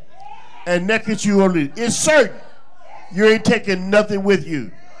here, and naked you will leave. It's certain you ain't taking nothing with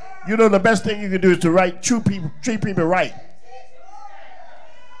you. You know the best thing you can do is to treat people right.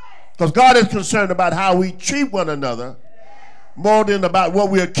 Because God is concerned about how we treat one another more than about what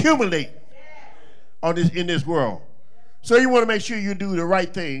we accumulate on this in this world. So you want to make sure you do the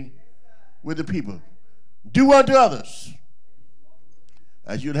right thing with the people. Do unto others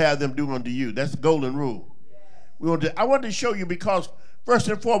as you'd have them do unto you. That's the golden rule. I wanted to show you because first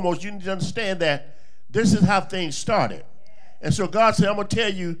and foremost, you need to understand that this is how things started. And so God said, I'm going to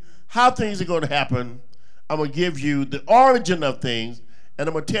tell you how things are going to happen. I'm going to give you the origin of things, and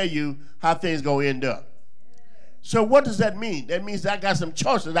I'm going to tell you how things are going to end up. So what does that mean? That means I got some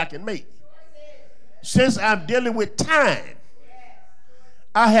choices I can make. Since I'm dealing with time,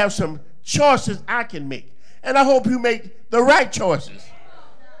 I have some choices I can make. And I hope you make the right choices.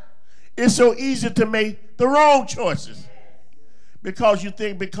 It's so easy to make the wrong choices because you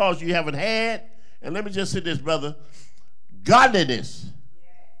think because you haven't had, and let me just say this, brother, godliness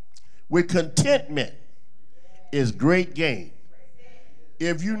with contentment is great gain.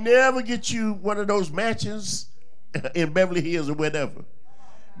 If you never get you one of those mansions in Beverly Hills or whatever,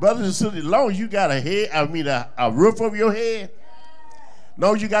 brothers and sisters, as long as you got a roof over your head, as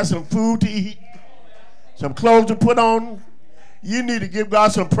long as you got some food to eat, some clothes to put on, you need to give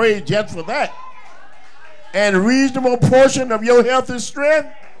God some praise just for that. And a reasonable portion of your health and strength,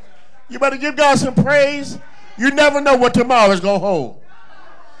 you better give God some praise. You never know what tomorrow is going to hold.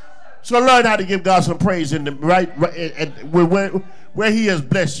 So learn how to give God some praise in the where he has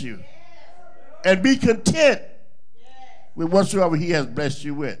blessed you. And be content with whatsoever he has blessed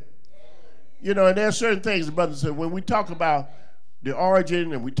you with. You know, and there are certain things, brothers and sisters, when we talk about the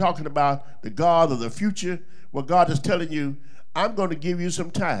origin and we're talking about the God of the future, what God is telling you, I'm going to give you some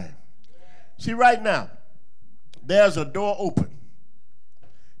time. See, right now, there's a door open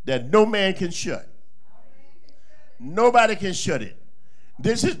that no man can shut. Nobody can shut it.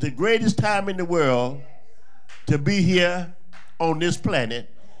 This is the greatest time in the world to be here on this planet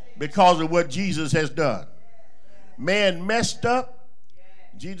because of what Jesus has done. Man messed up.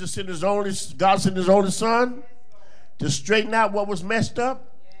 God sent his only son to straighten out what was messed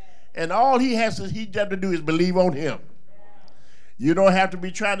up. And all he has to do is believe on him. You don't have to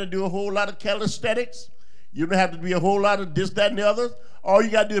be trying to do a whole lot of calisthenics. You don't have to be a whole lot of this, that, and the other. All you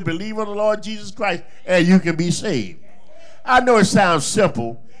got to do is believe on the Lord Jesus Christ, and you can be saved. I know it sounds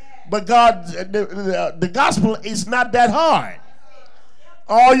simple, but the gospel is not that hard.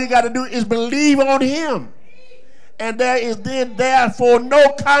 All you got to do is believe on him. And there is then therefore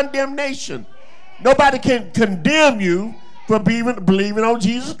no condemnation. Nobody can condemn you for believing on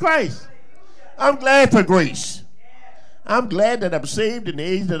Jesus Christ. I'm glad for grace. I'm glad that I'm saved in the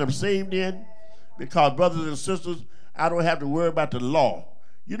age that I'm saved in because, brothers and sisters, I don't have to worry about the law.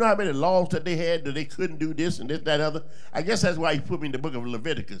 You know how many laws that they had that they couldn't do this and this, that, other? I guess that's why he put me in the book of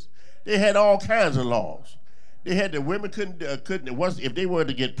Leviticus. They had all kinds of laws. They had the women couldn't if they wanted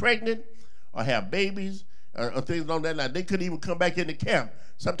to get pregnant or have babies or things along that line, they couldn't even come back in the camp,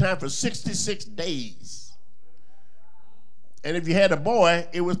 sometimes for 66 days. And if you had a boy,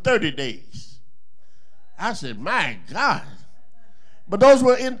 it was 30 days. I said, my God. But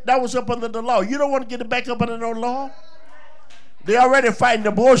that was up under the law. You don't want to get it back up under no law. They're already fighting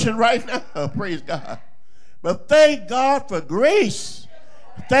abortion right now. Praise God. But thank God for grace.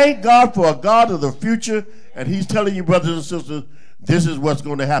 Thank God for a God of the future. And he's telling you, brothers and sisters, this is what's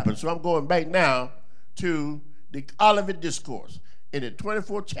going to happen. So I'm going back now to the Olivet Discourse in the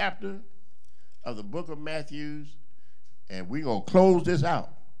 24th chapter of the book of Matthew. And we're going to close this out.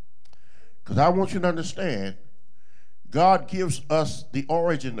 Because I want you to understand, God gives us the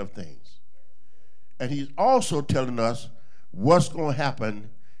origin of things. And he's also telling us what's going to happen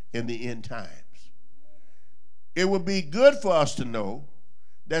in the end times. It would be good for us to know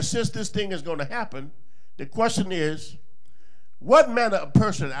that since this thing is going to happen, the question is, what manner of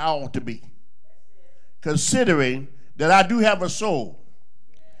person I ought to be, considering that I do have a soul.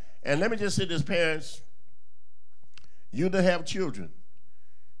 And let me just say this, parents, you that have children,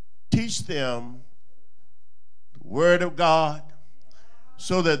 teach them the word of God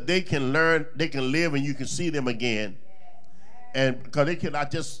so that they can learn, they can live, and you can see them again. And because I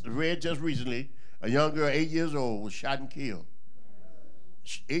just read recently, a young girl, 8 years old, was shot and killed.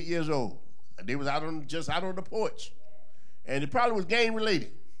 8 years old. They was out on the porch. And it probably was gang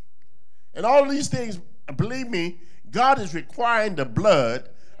related. And all of these things, believe me, God is requiring the blood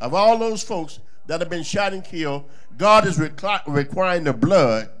of all those folks that have been shot and killed. God is requiring the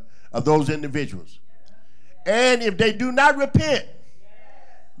blood of those individuals. And if they do not repent,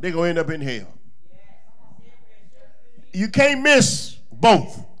 they're going to end up in hell. You can't miss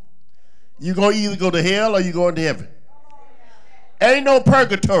both. You're going to either go to hell or you're going to heaven. Ain't no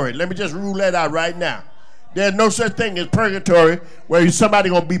purgatory. Let me just rule that out right now. There's no such thing as purgatory where somebody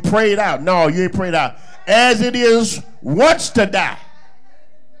going to be prayed out. No, you ain't prayed out. As it is once to die,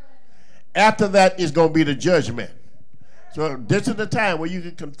 after that is going to be the judgment. So this is the time where you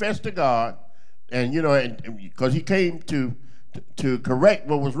can confess to God, and you know, because he came to correct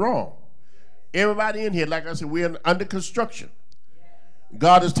what was wrong. Everybody in here, like I said, we're under construction.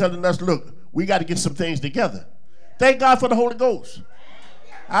 God is telling us, look, we got to get some things together. Thank God for the Holy Ghost.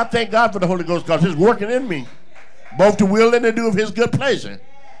 I thank God for the Holy Ghost because it's working in me, both to will and to do of his good pleasure.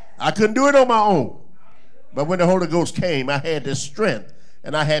 I couldn't do it on my own. But when the Holy Ghost came, I had the strength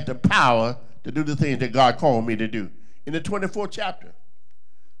and I had the power to do the things that God called me to do. In the 24th chapter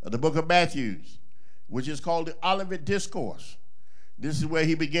of the book of Matthew, which is called the Olivet Discourse, this is where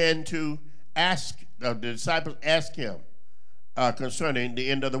he began to ask, the disciples asked him concerning the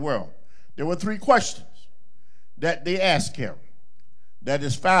end of the world. There were 3 questions that they asked him that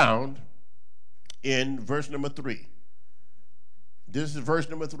is found in verse number 3. This is verse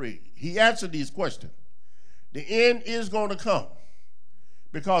number 3. He answered these questions. The end is going to come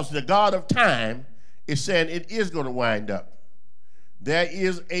because the God of time is saying it is going to wind up. There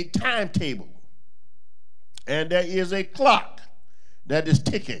is a timetable and there is a clock that is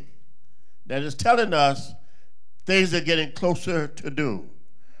ticking, that is telling us things are getting closer to doom.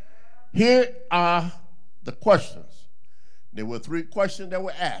 Here are the questions. There were 3 questions that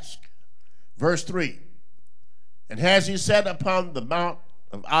were asked. Verse 3, and as he sat upon the Mount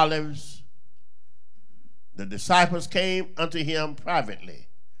of Olives, the disciples came unto him privately,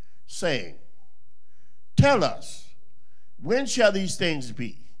 saying, tell us, when shall these things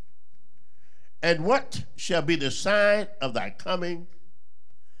be? And what shall be the sign of thy coming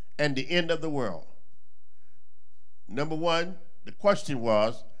and the end of the world? Number 1, the question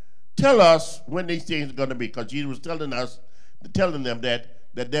was, tell us when these things are going to be, because Jesus was telling them that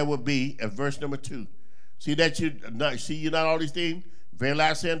there will be, at verse number 2. See you not all these things? Verily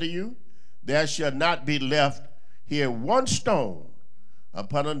I say unto you, there shall not be left here one stone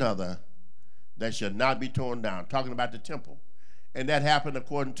upon another that shall not be torn down. Talking about the temple. And that happened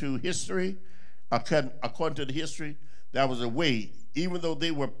according to history. According to the history, that was a way, even though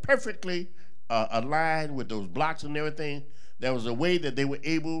they were perfectly aligned with those blocks and everything, there was a way that they were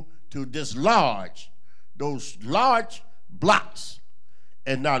able to dislodge those large blocks,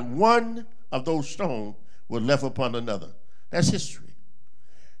 and not one of those stones was left upon another. That's history.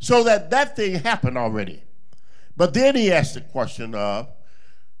 So that thing happened already. But then he asked the question of,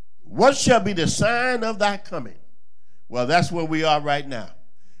 what shall be the sign of thy coming? Well, that's where we are right now.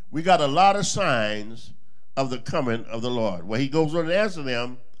 We got a lot of signs of the coming of the Lord. Well, he goes on to answer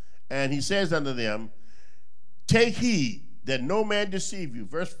them, and he says unto them, take heed that no man deceive you.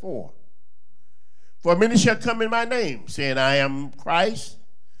 Verse 4. For many shall come in my name, saying, I am Christ,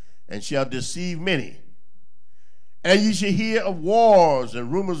 and shall deceive many. And you shall hear of wars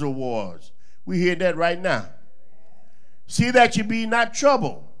and rumors of wars. We hear that right now. See that you be not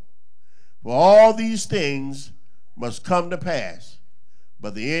troubled, for all these things must come to pass,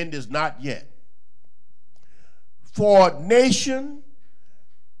 but the end is not yet. For nation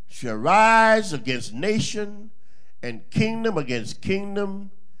shall rise against nation, and kingdom against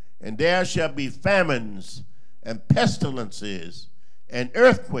kingdom, and there shall be famines and pestilences and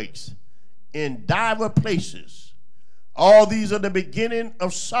earthquakes in divers places. All these are the beginning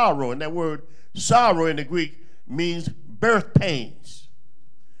of sorrow, and that word sorrow in the Greek means birth pains.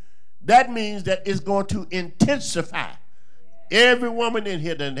 That means that it's going to intensify. Every woman in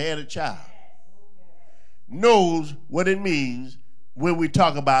here that had a child knows what it means when we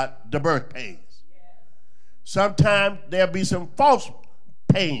talk about the birth pains. Sometimes there'll be some false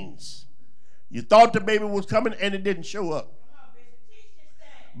pains. You thought the baby was coming and it didn't show up.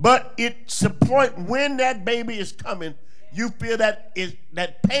 But it's the point when that baby is coming, you feel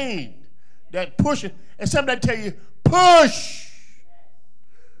that pain, that pushing, and somebody tell you, push,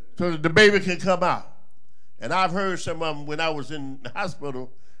 so that the baby can come out. And I've heard some of them, when I was in the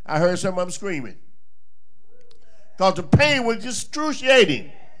hospital, I heard some of them screaming. Because the pain was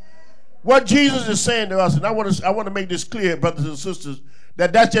excruciating. What Jesus is saying to us, and I want to make this clear, brothers and sisters,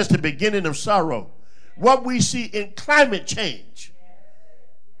 that that's just the beginning of sorrow. What we see in climate change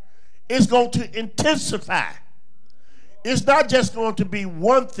is going to intensify. It's not just going to be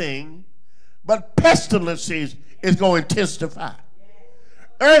one thing, but pestilences is going to intensify.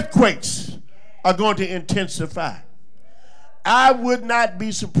 Earthquakes are going to intensify. I would not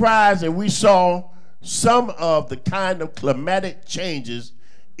be surprised if we saw some of the kind of climatic changes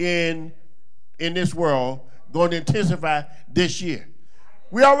in this world going to intensify this year.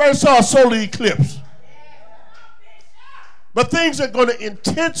 We already saw a solar eclipse. But things are going to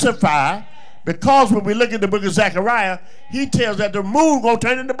intensify Because when we look at the book of Zechariah, he tells that the moon going to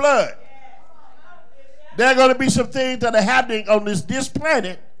turn into blood. There are going to be some things that are happening on this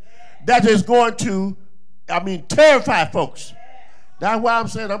planet that is going to, terrify folks. That's why I'm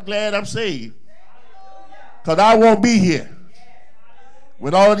saying I'm glad I'm saved. Because I won't be here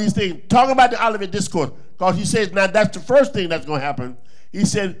with all of these things. Talking about the Olivet Discourse, because he says, now that's the first thing that's going to happen. He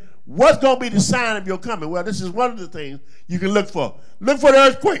said, what's going to be the sign of your coming? Well, this is one of the things you can look for. Look for the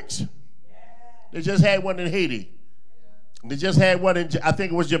earthquakes. They just had one in Haiti. They just had one in, I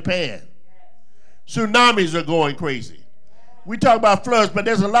think it was Japan. Tsunamis are going crazy. We talk about floods, but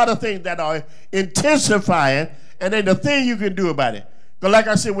there's a lot of things that are intensifying, and then the thing you can do about it. Because like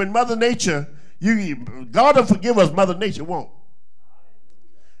I said, when Mother Nature, God will forgive us, Mother Nature won't.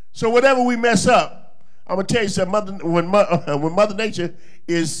 So whatever we mess up, I'm going to tell you something, when Mother Nature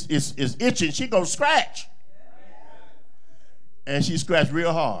is itching, she going to scratch. And she scratched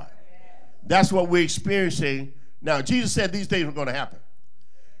real hard. That's what we're experiencing now. Jesus said these things were going to happen.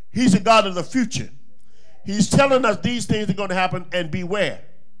 He's the God of the future. He's telling us these things are going to happen, and beware.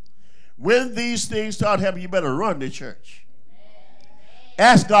 When these things start happening, you better run to church.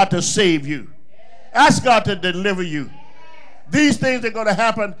 Ask God to save you. Ask God to deliver you. These things are going to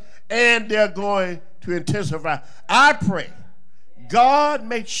happen, and they're going to intensify. I pray God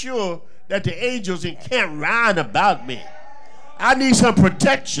make sure that the angels encamp round about me. I need some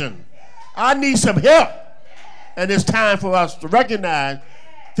protection. I need some help. And it's time for us to recognize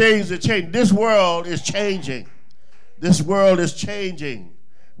things are changing. This world is changing. This world is changing.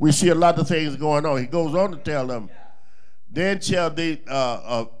 We see a lot of things going on. He goes on to tell them, then shall they,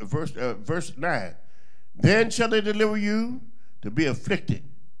 verse 9, then shall they deliver you to be afflicted,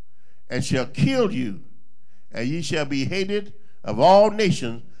 and shall kill you, and ye shall be hated of all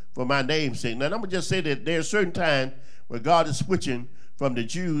nations for my name's sake. Now, I'm going to just say that there are certain times where God is switching from the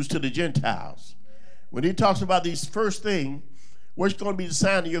Jews to the Gentiles. When he talks about these first things, what's going to be the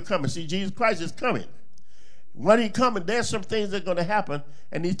sign of your coming? See, Jesus Christ is coming. When he's coming, there's some things that are going to happen,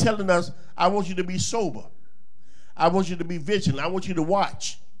 and he's telling us, I want you to be sober. I want you to be vigilant. I want you to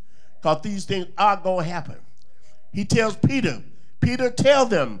watch, because these things are going to happen. He tells Peter, tell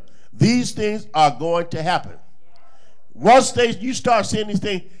them these things are going to happen. Once you start seeing these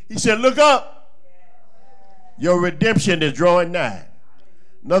things, he said, look up. Your redemption is drawing nigh.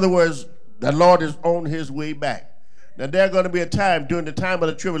 In other words, the Lord is on his way back. Now, there's going to be a time during the time of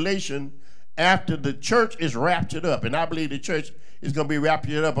the tribulation after the church is raptured up. And I believe the church is going to be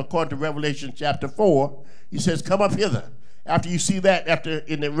raptured up according to Revelation chapter 4. He says, come up hither. After you see that, after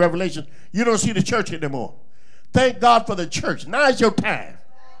in the Revelation, you don't see the church anymore. Thank God for the church. Now is your time.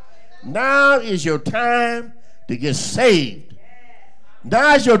 Now is your time to get saved.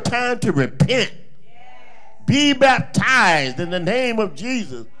 Now is your time to repent. Be baptized in the name of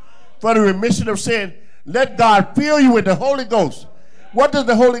Jesus for the remission of sin. Let God fill you with the Holy Ghost. What does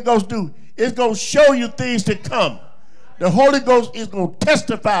the Holy Ghost do? It's going to show you things to come. The Holy Ghost is going to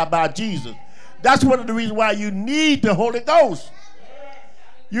testify about Jesus. That's one of the reasons why you need the Holy Ghost.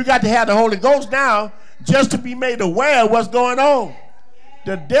 You got to have the Holy Ghost now just to be made aware of what's going on.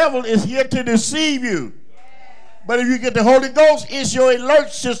 The devil is here to deceive you. But if you get the Holy Ghost, it's your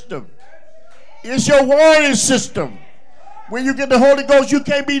alert system. It's your warning system. When you get the Holy Ghost, you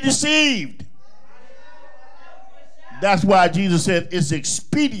can't be deceived. That's why Jesus said it's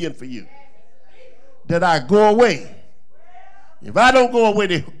expedient for you that I go away. If I don't go away,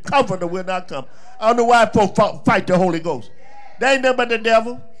 the Comforter will not come. I don't know why folks fight the Holy Ghost. They ain't nothing but the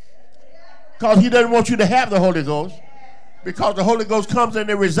devil. Because he doesn't want you to have the Holy Ghost. Because the Holy Ghost comes and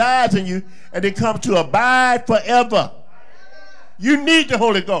it resides in you, and it comes to abide forever. You need the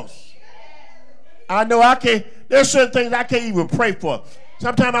Holy Ghost. I know I can't, there's certain things I can't even pray for.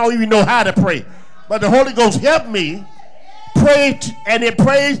 Sometimes I don't even know how to pray. But the Holy Ghost helped me pray, and it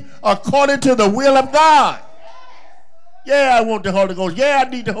prays according to the will of God. Yeah, I want the Holy Ghost. Yeah, I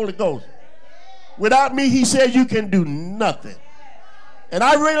need the Holy Ghost. Without me, he said, you can do nothing. And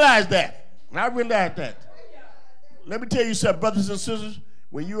I realized that. Let me tell you something, brothers and sisters.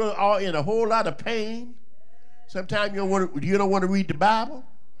 When you are in a whole lot of pain, sometimes you don't want to read the Bible.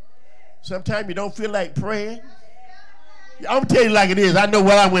 Sometimes you don't feel like praying. I'm going to tell you like it is. I know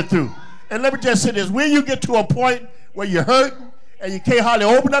what I went through. And let me just say this. When you get to a point where you're hurting and you can't hardly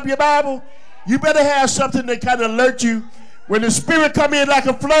open up your Bible, you better have something that kind of alert you. When the Spirit come in like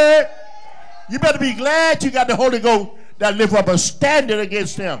a flood, you better be glad you got the Holy Ghost that lift up a standard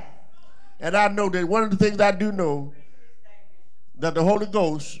against them. And I know that one of the things I do know, that the Holy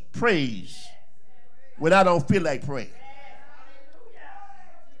Ghost prays when I don't feel like praying.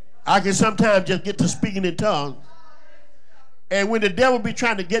 I can sometimes just get to speaking in tongues. And when the devil be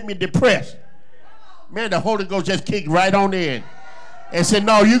trying to get me depressed, Man, the Holy Ghost just kicked right on in and said,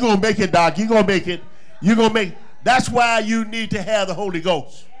 no, you're going to make it, Doc. You're going to make it. You're going to make it. That's why you need to have the Holy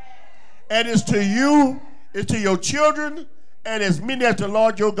Ghost. And it's to you, it's to your children, and as many as the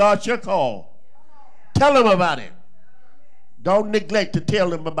Lord your God shall call. Tell them about it. Don't neglect to tell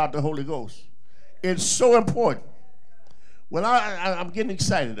them about the Holy Ghost. It's so important. Well, I'm getting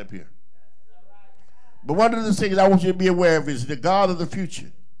excited up here. But one of the things I want you to be aware of is the God of the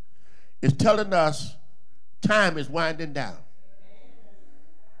future is telling us time is winding down.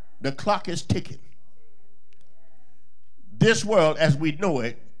 The clock is ticking. This world, as we know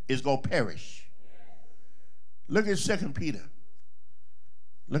it, is going to perish. Look at 2 Peter.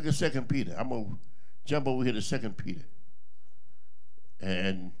 Look at 2 Peter. I'm going to jump over here to 2 Peter.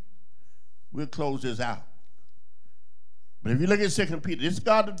 And we'll close this out. But if you look at 2 Peter, this is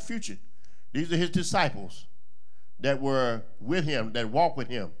God of the future. These are his disciples that were with him, that walked with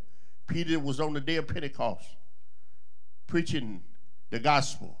him. Peter was on the day of Pentecost preaching the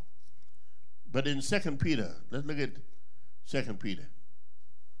gospel. But in 2 Peter, let's look at 2 Peter.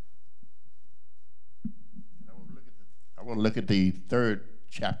 I want to look at the 3rd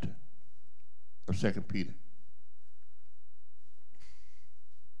chapter of 2 Peter.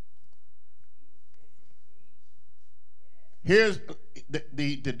 Here's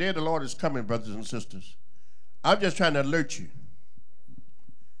the day of the Lord is coming, brothers and sisters. I'm just trying to alert you.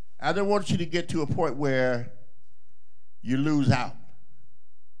 I don't want you to get to a point where you lose out.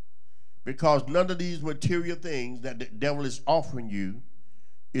 Because none of these material things that the devil is offering you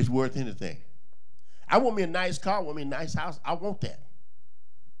is worth anything. I want me a nice car, I want me a nice house. I want that.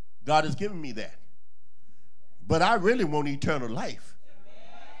 God has given me that. But I really want eternal life.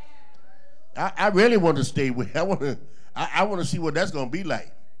 I really want to stay with. I want to see what that's going to be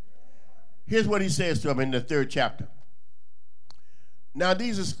like. Here's what he says to them in the 3rd chapter. Now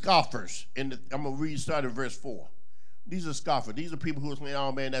these are scoffers. I'm going to read start in verse 4. These are scoffers. These are people who are saying,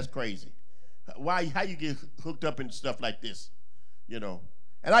 oh man, that's crazy. How you get hooked up in stuff like this? You know.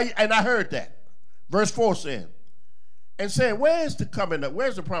 And I heard that. Verse 4 said, and saying, where's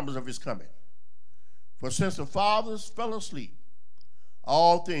the promise of his coming? For since the fathers fell asleep,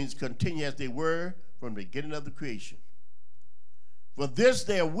 all things continue as they were from the beginning of the creation. For this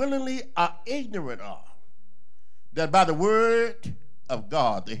they willingly are ignorant of, that by the word of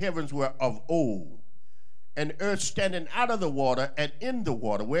God the heavens were of old, and the earth standing out of the water and in the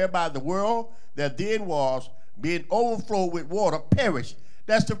water, whereby the world that then was, being overflowed with water, perished.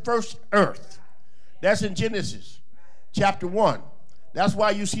 That's the first earth. That's in Genesis chapter 1. That's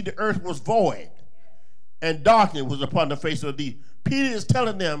why you see the earth was void, and darkness was upon the face of the deep. Peter is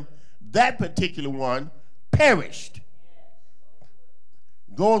telling them that particular one perished.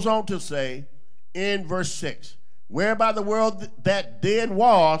 Goes on to say in verse 6, whereby the world that then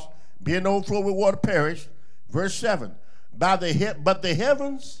was, being overflowed with water, perished. Verse 7, but the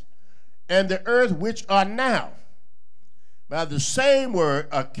heavens and the earth which are now, by the same word,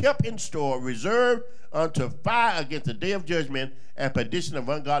 are kept in store, reserved unto fire against the day of judgment and perdition of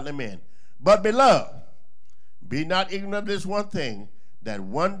ungodly men. But beloved, be not ignorant of this one thing, that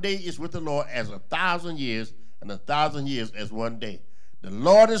one day is with the Lord as 1,000 years, and 1,000 years as one day. The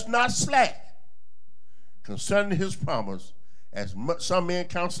Lord is not slack concerning his promise, as some men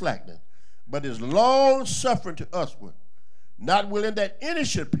count slackness, but is long suffering to usward, not willing that any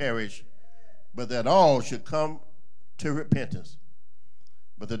should perish, but that all should come to repentance.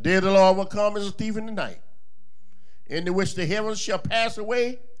 But the day of the Lord will come as a thief in the night, in which the heavens shall pass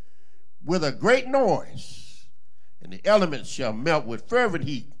away with a great noise, and the elements shall melt with fervent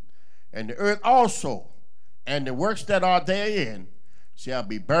heat, and the earth also, and the works that are therein, shall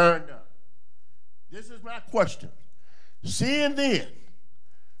be burned up. This is my question. Seeing then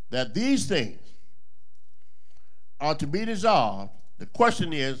that these things are to be dissolved, the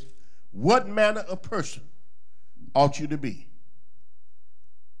question is, what manner of person ought you to be?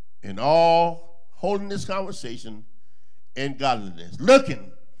 In all holding this conversation in godliness,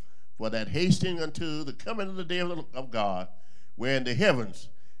 looking for that hastening unto the coming of the day of God, wherein the heavens,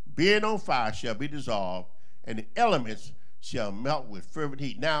 being on fire, shall be dissolved, and the elements shall melt with fervent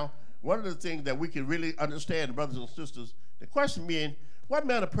heat. Now, one of the things that we can really understand, brothers and sisters, the question being, what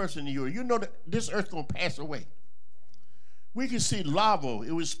manner of person you are? You know that this earth's going to pass away. We can see lava.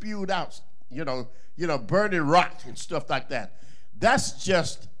 It was spewed out, burning rock and stuff like that. That's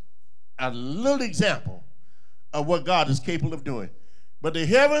just a little example of what God is capable of doing. But the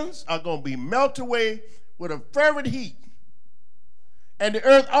heavens are going to be melted away with a fervent heat. And the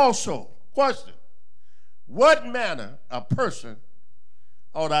earth also. Question, what manner of person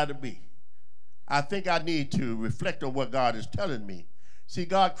ought I to be? I think I need to reflect on what God is telling me. See,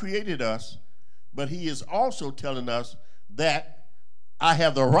 God created us but he is also telling us that I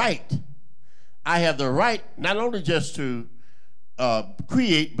have the right. I have the right not only just to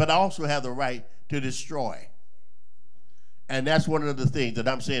create, but I also have the right to destroy. And that's one of the things that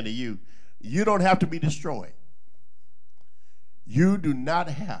I'm saying to you. You don't have to be destroyed. You do not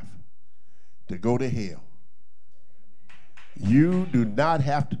have to go to hell. You do not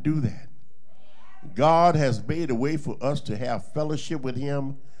have to do that. God has made a way for us to have fellowship with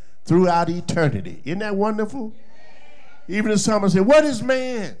him throughout eternity. Isn't that wonderful? Even the psalmist said, what is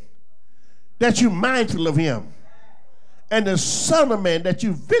man that you mindful of him? And the son of man that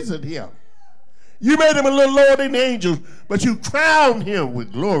you visit him? You made him a little lower than the angels, but you crowned him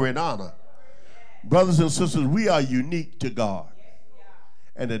with glory and honor. Brothers and sisters, we are unique to God.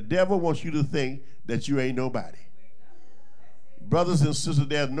 And the devil wants you to think that you ain't nobody. Brothers and sisters,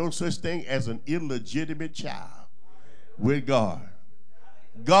 there's no such thing as an illegitimate child with God.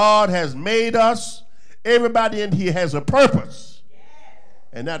 God has made us. Everybody in here has a purpose.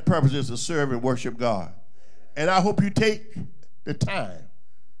 And that purpose is to serve and worship God. And I hope you take the time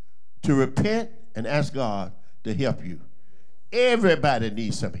to repent and ask God to help you. Everybody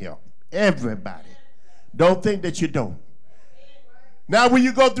needs some help. Everybody. Don't think that you don't. Now, when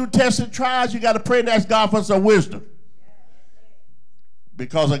you go through tests and trials, you got to pray and ask God for some wisdom.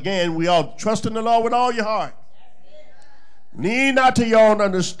 Because, again, we all trust in the Lord with all your heart. Lean not to your own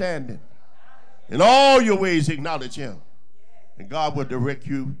understanding. In all your ways, acknowledge him. And God will direct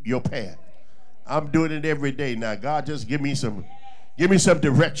you your path. I'm doing it every day now. God, just give me some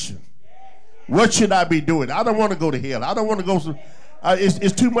direction. What should I be doing? I don't want to go to hell. I don't want to go.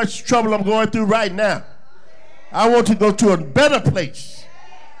 It's too much trouble I'm going through right now. I want to go to a better place.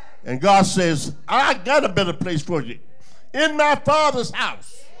 And God says, I got a better place for you. In my Father's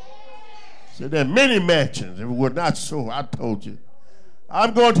house. So there are many mansions. If it were not so, I told you.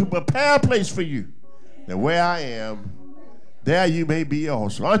 I'm going to prepare a place for you. That where I am, there you may be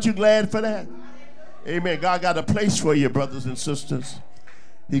also. Aren't you glad for that? Amen. God got a place for you, brothers and sisters.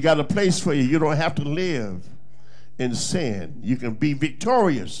 He got a place for you. You don't have to live in sin. You can be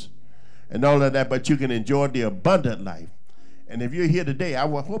victorious and all of that, but you can enjoy the abundant life. And if you're here today, I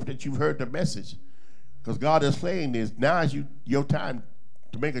will hope that you've heard the message, because God is saying this. Now is your time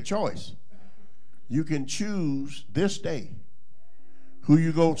to make a choice. You can choose this day who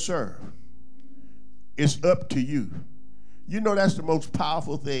you going to serve. It's up to you. You know that's the most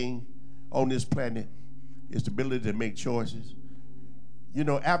powerful thing on this planet, is the ability to make choices. You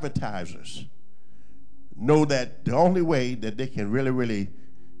know, advertisers know that the only way that they can really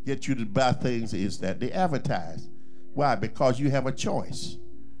get you to buy things is that they advertise. Why? Because you have a choice.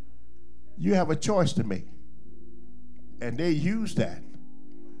 You have a choice to make. And they use that,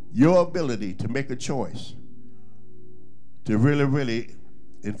 your ability to make a choice, to really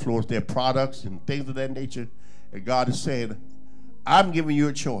influence their products and things of that nature. And God is saying, I'm giving you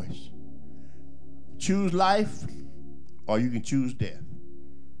a choice. Choose life, or you can choose death.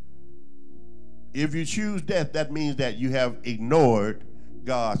 If you choose death, that means that you have ignored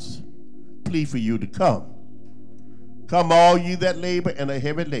God's plea for you to come. Come, all you that labor and are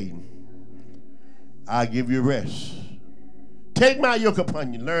heavy laden, I'll give you rest. Take my yoke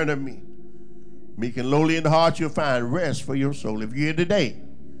upon you, learn of me. Meek and lowly in the heart, you'll find rest for your soul. If you're here today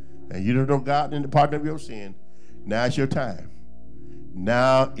and you don't know God in the pardon of your sin, now is your time.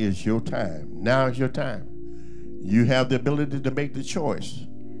 Now is your time. Now is your time. You have the ability to make the choice,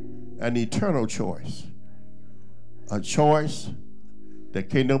 an eternal choice, a choice that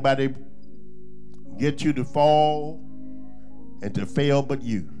can't nobody get you to fall and to fail but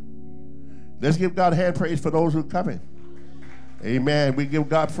you. Let's give God a hand praise for those who are coming. Amen. We give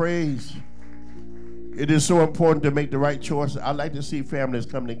God praise. It is so important to make the right choice. I like to see families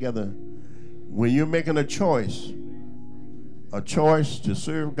come together. When you're making a choice to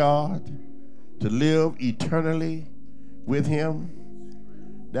serve God, to live eternally with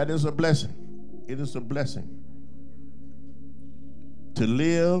him, that is a blessing. It is a blessing. To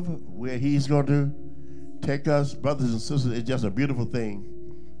live where he's going to take us, brothers and sisters, is just a beautiful thing.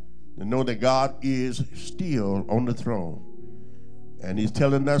 To know that God is still on the throne. And he's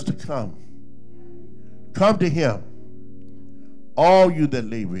telling us to come. Come to him. All you that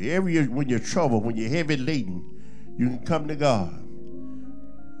labor. When you're troubled, when you're heavy laden, you can come to God.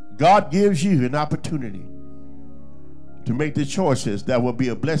 God gives you an opportunity to make the choices that will be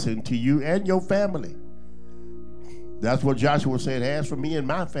a blessing to you and your family. That's what Joshua said, as for me and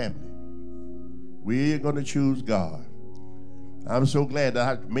my family, we're going to choose God. I'm so glad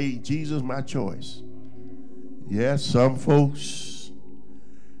that I made Jesus my choice. Yes, some folks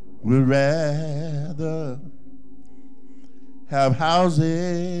would rather have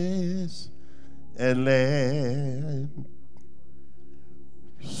houses and land.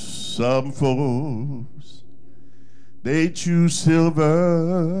 Some folks, they choose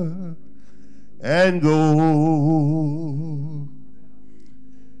silver and gold.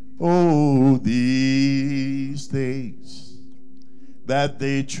 Oh, these things that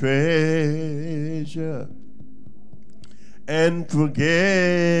they treasure and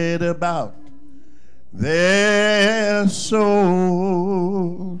forget about their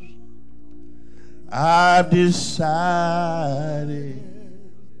souls. I've decided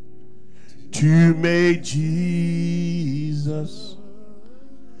to make Jesus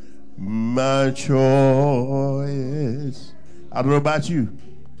my choice. I don't know about you.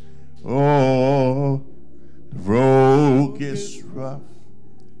 Oh, the road gets rough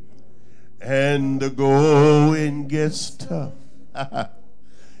and the going gets tough.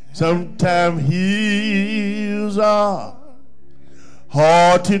 Sometimes hills are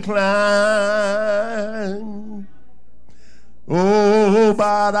hard to climb. Oh,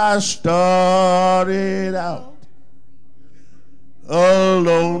 but I started out a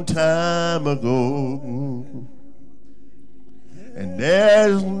long time ago. And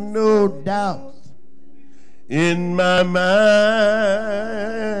there's no doubt in my mind,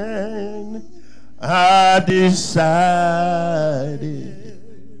 I decided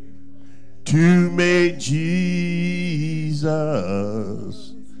to make Jesus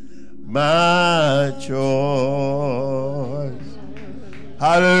my choice.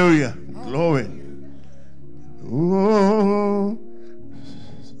 Hallelujah. Glory. Oh,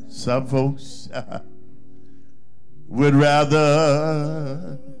 some folks would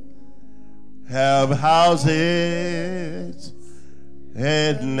rather have houses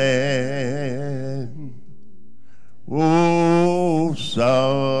and land. Oh,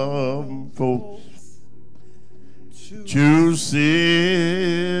 some folks choose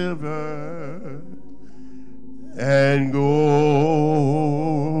silver and gold.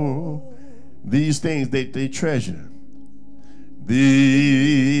 These things they treasure.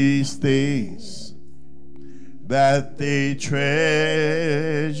 These things that they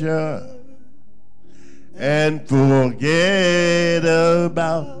treasure and forget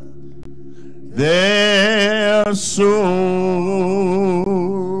about their soul.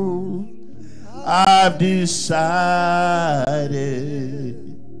 I've decided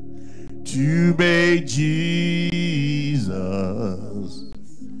to make Jesus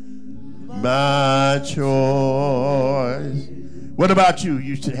my choice. What about you?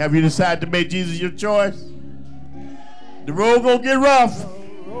 Have you decided to make Jesus your choice? The road gonna get rough.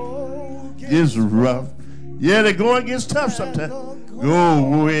 It's rough. Yeah, the going gets tough sometimes.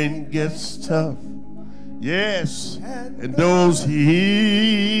 Going gets tough. Yes, and those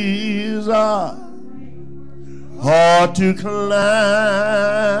hills are hard to climb.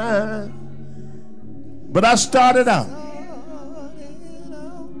 But I started out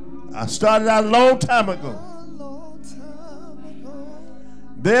a long time ago.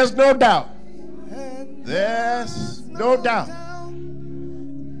 There's no doubt. There's no doubt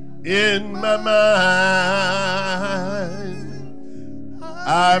in my mind.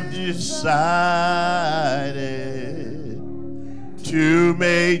 I've decided to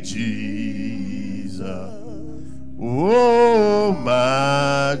make Jesus, oh,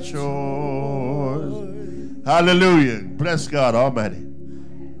 my choice. Hallelujah. Bless God Almighty.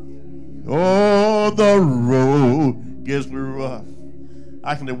 Oh, the road gets rough.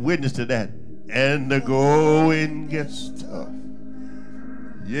 I can witness to that. And the going gets tough.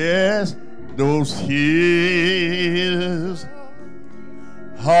 Yes, those hills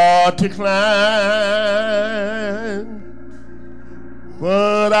hard to climb.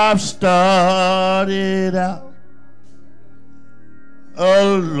 But I've started out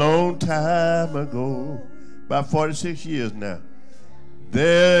a long time ago, about 46 years now.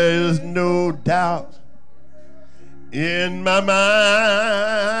 There's no doubt in my mind,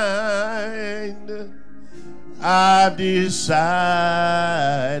 I've decided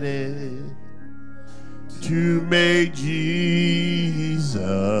to make Jesus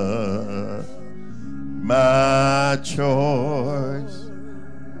my choice.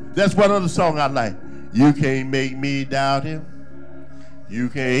 That's one other song I like. You can't make me doubt him. You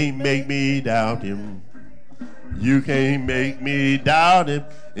can't make me doubt him. You can't make me doubt him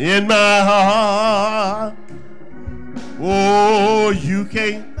in my heart. Oh, you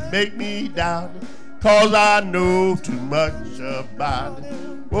can't make me doubt it, 'cause I know too much about it.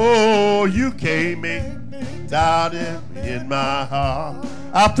 Oh, you can't make me doubt it in my heart.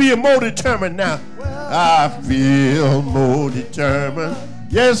 I feel more determined now. I feel more determined.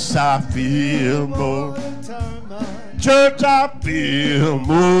 Yes, I feel more determined. Church, I feel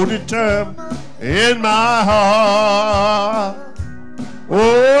more determined. in my heart.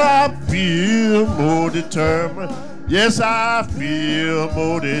 Oh, I feel more determined. Yes, I feel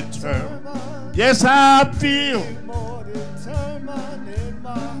more determined. Yes, I feel.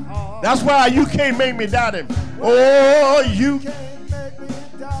 That's why you can't make me doubt him. Oh, you can't make me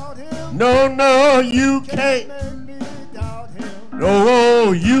doubt him. No, you can't.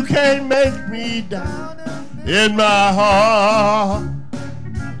 No, you can't make me doubt in my heart.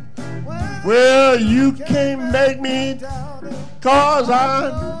 Well, you can't make me doubt, 'cause I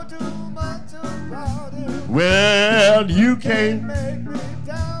know too much about him. Well, you can't make me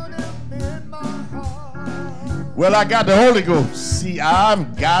doubt him in my heart. Well, I got the Holy Ghost. See,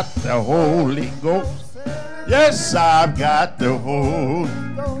 I've got the Holy Ghost. Yes, I've got the Holy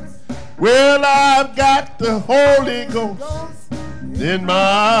Ghost. Well, I've got the Holy Ghost in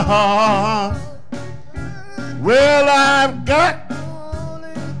my heart. Well, I've got the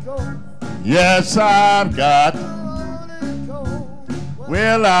Holy Ghost. Yes, I've got.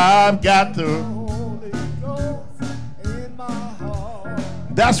 Well, I've got the Holy Ghost in my heart.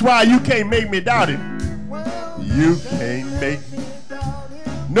 That's why you can't make me doubt him. You can't make me doubt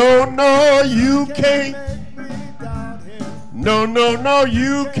him. No, you can't. No,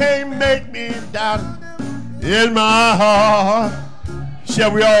 you can't make me doubt him in my heart.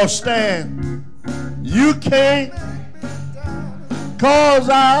 Shall we all stand? You can't, 'cause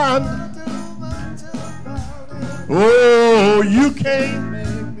I'm. Oh, you can't.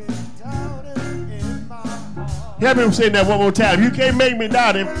 Help me say that one more time. You can't make me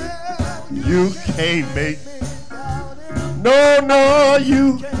doubt him. You can't make me doubt him. No,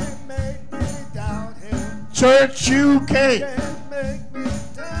 you can't make me doubt him. Church, you can't make me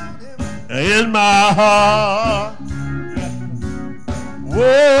doubt him in my heart.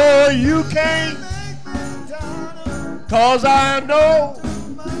 Whoa, you can't make me doubt him, 'cause I know.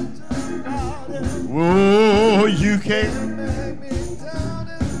 Oh, you can't make me doubt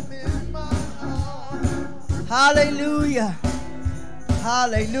him in my heart. Hallelujah.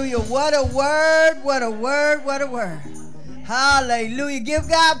 Hallelujah. What a word, what a word, what a word. Hallelujah. Give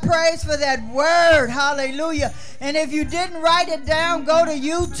God praise for that word. Hallelujah. And if you didn't write it down, go to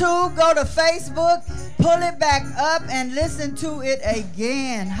YouTube, go to Facebook, pull it back up and listen to it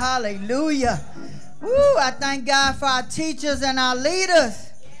again. Hallelujah. Woo, I thank God for our teachers and our leaders.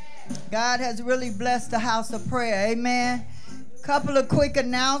 God has really blessed the house of prayer. Amen. Couple of quick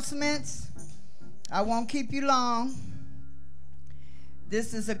announcements. I won't keep you long.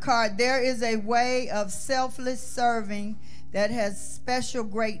 This is a card. There is a way of selfless serving that has special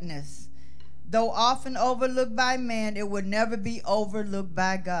greatness. Though often overlooked by man, it will never be overlooked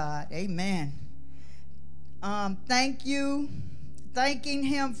by God. Amen. Thanking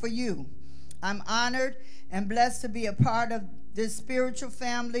him for you. I'm honored and blessed to be a part of this spiritual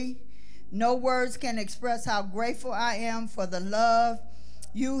family. No words can express how grateful I am for the love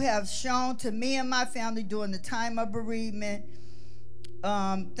you have shown to me and my family during the time of bereavement.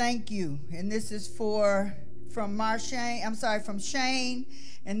 Thank you. And this is from Shane,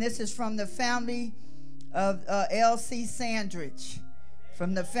 and this is from the family of L.C. Sandridge.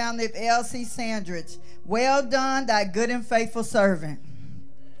 From the family of L.C. Sandridge. Well done, thy good and faithful servant.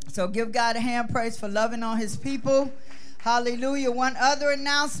 So give God a hand praise for loving on his people. Hallelujah. One other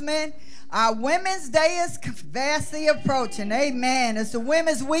announcement. Our Women's Day is vastly approaching. Amen. It's the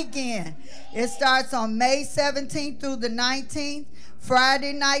Women's Weekend. It starts on May 17th through the 19th.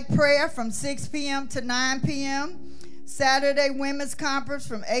 Friday night prayer from 6 p.m. to 9 p.m. Saturday Women's Conference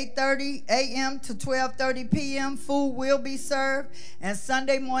from 8:30 a.m. to 12:30 p.m. Food will be served. And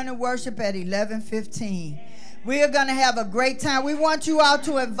Sunday morning worship at 11:15. We are going to have a great time. We want you all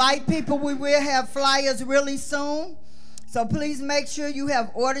to invite people. We will have flyers really soon. So please make sure you have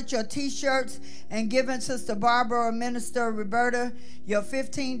ordered your T-shirts and given Sister Barbara or Minister Roberta your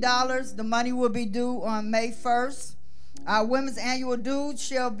 $15. The money will be due on May 1st. Our women's annual due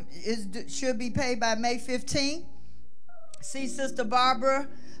should be paid by May 15th. See Sister Barbara,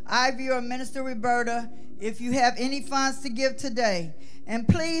 Ivy, or Minister Roberta if you have any funds to give today. And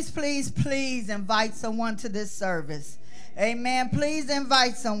please, please, please invite someone to this service. Amen. Please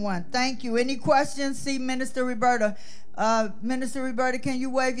invite someone. Thank you. Any questions? See Minister Roberta. Minister Roberta, can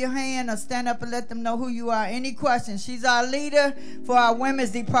you wave your hand or stand up and let them know who you are? Any questions? She's our leader for our women's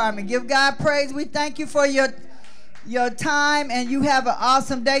department. Give God praise. We thank you for your time, and you have an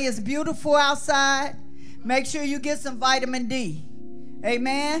awesome day. It's beautiful outside. Make sure you get some vitamin D.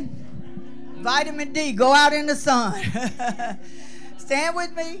 Amen. Vitamin D. Go out in the sun. Stand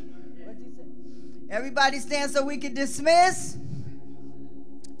with me. Everybody stand so we can dismiss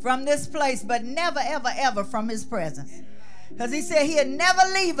from this place, but never, ever, ever from his presence. Because he said he'll never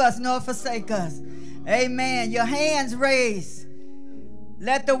leave us nor forsake us. Amen. Your hands raised.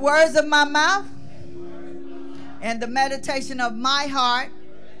 Let the words of my mouth and the meditation of my heart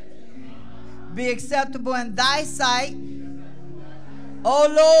be acceptable in thy sight. O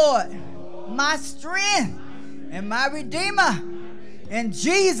Lord, my strength and my redeemer. In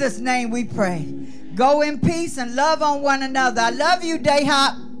Jesus' name we pray. Go in peace and love on one another. I love you,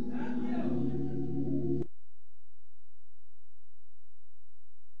 Dayhop.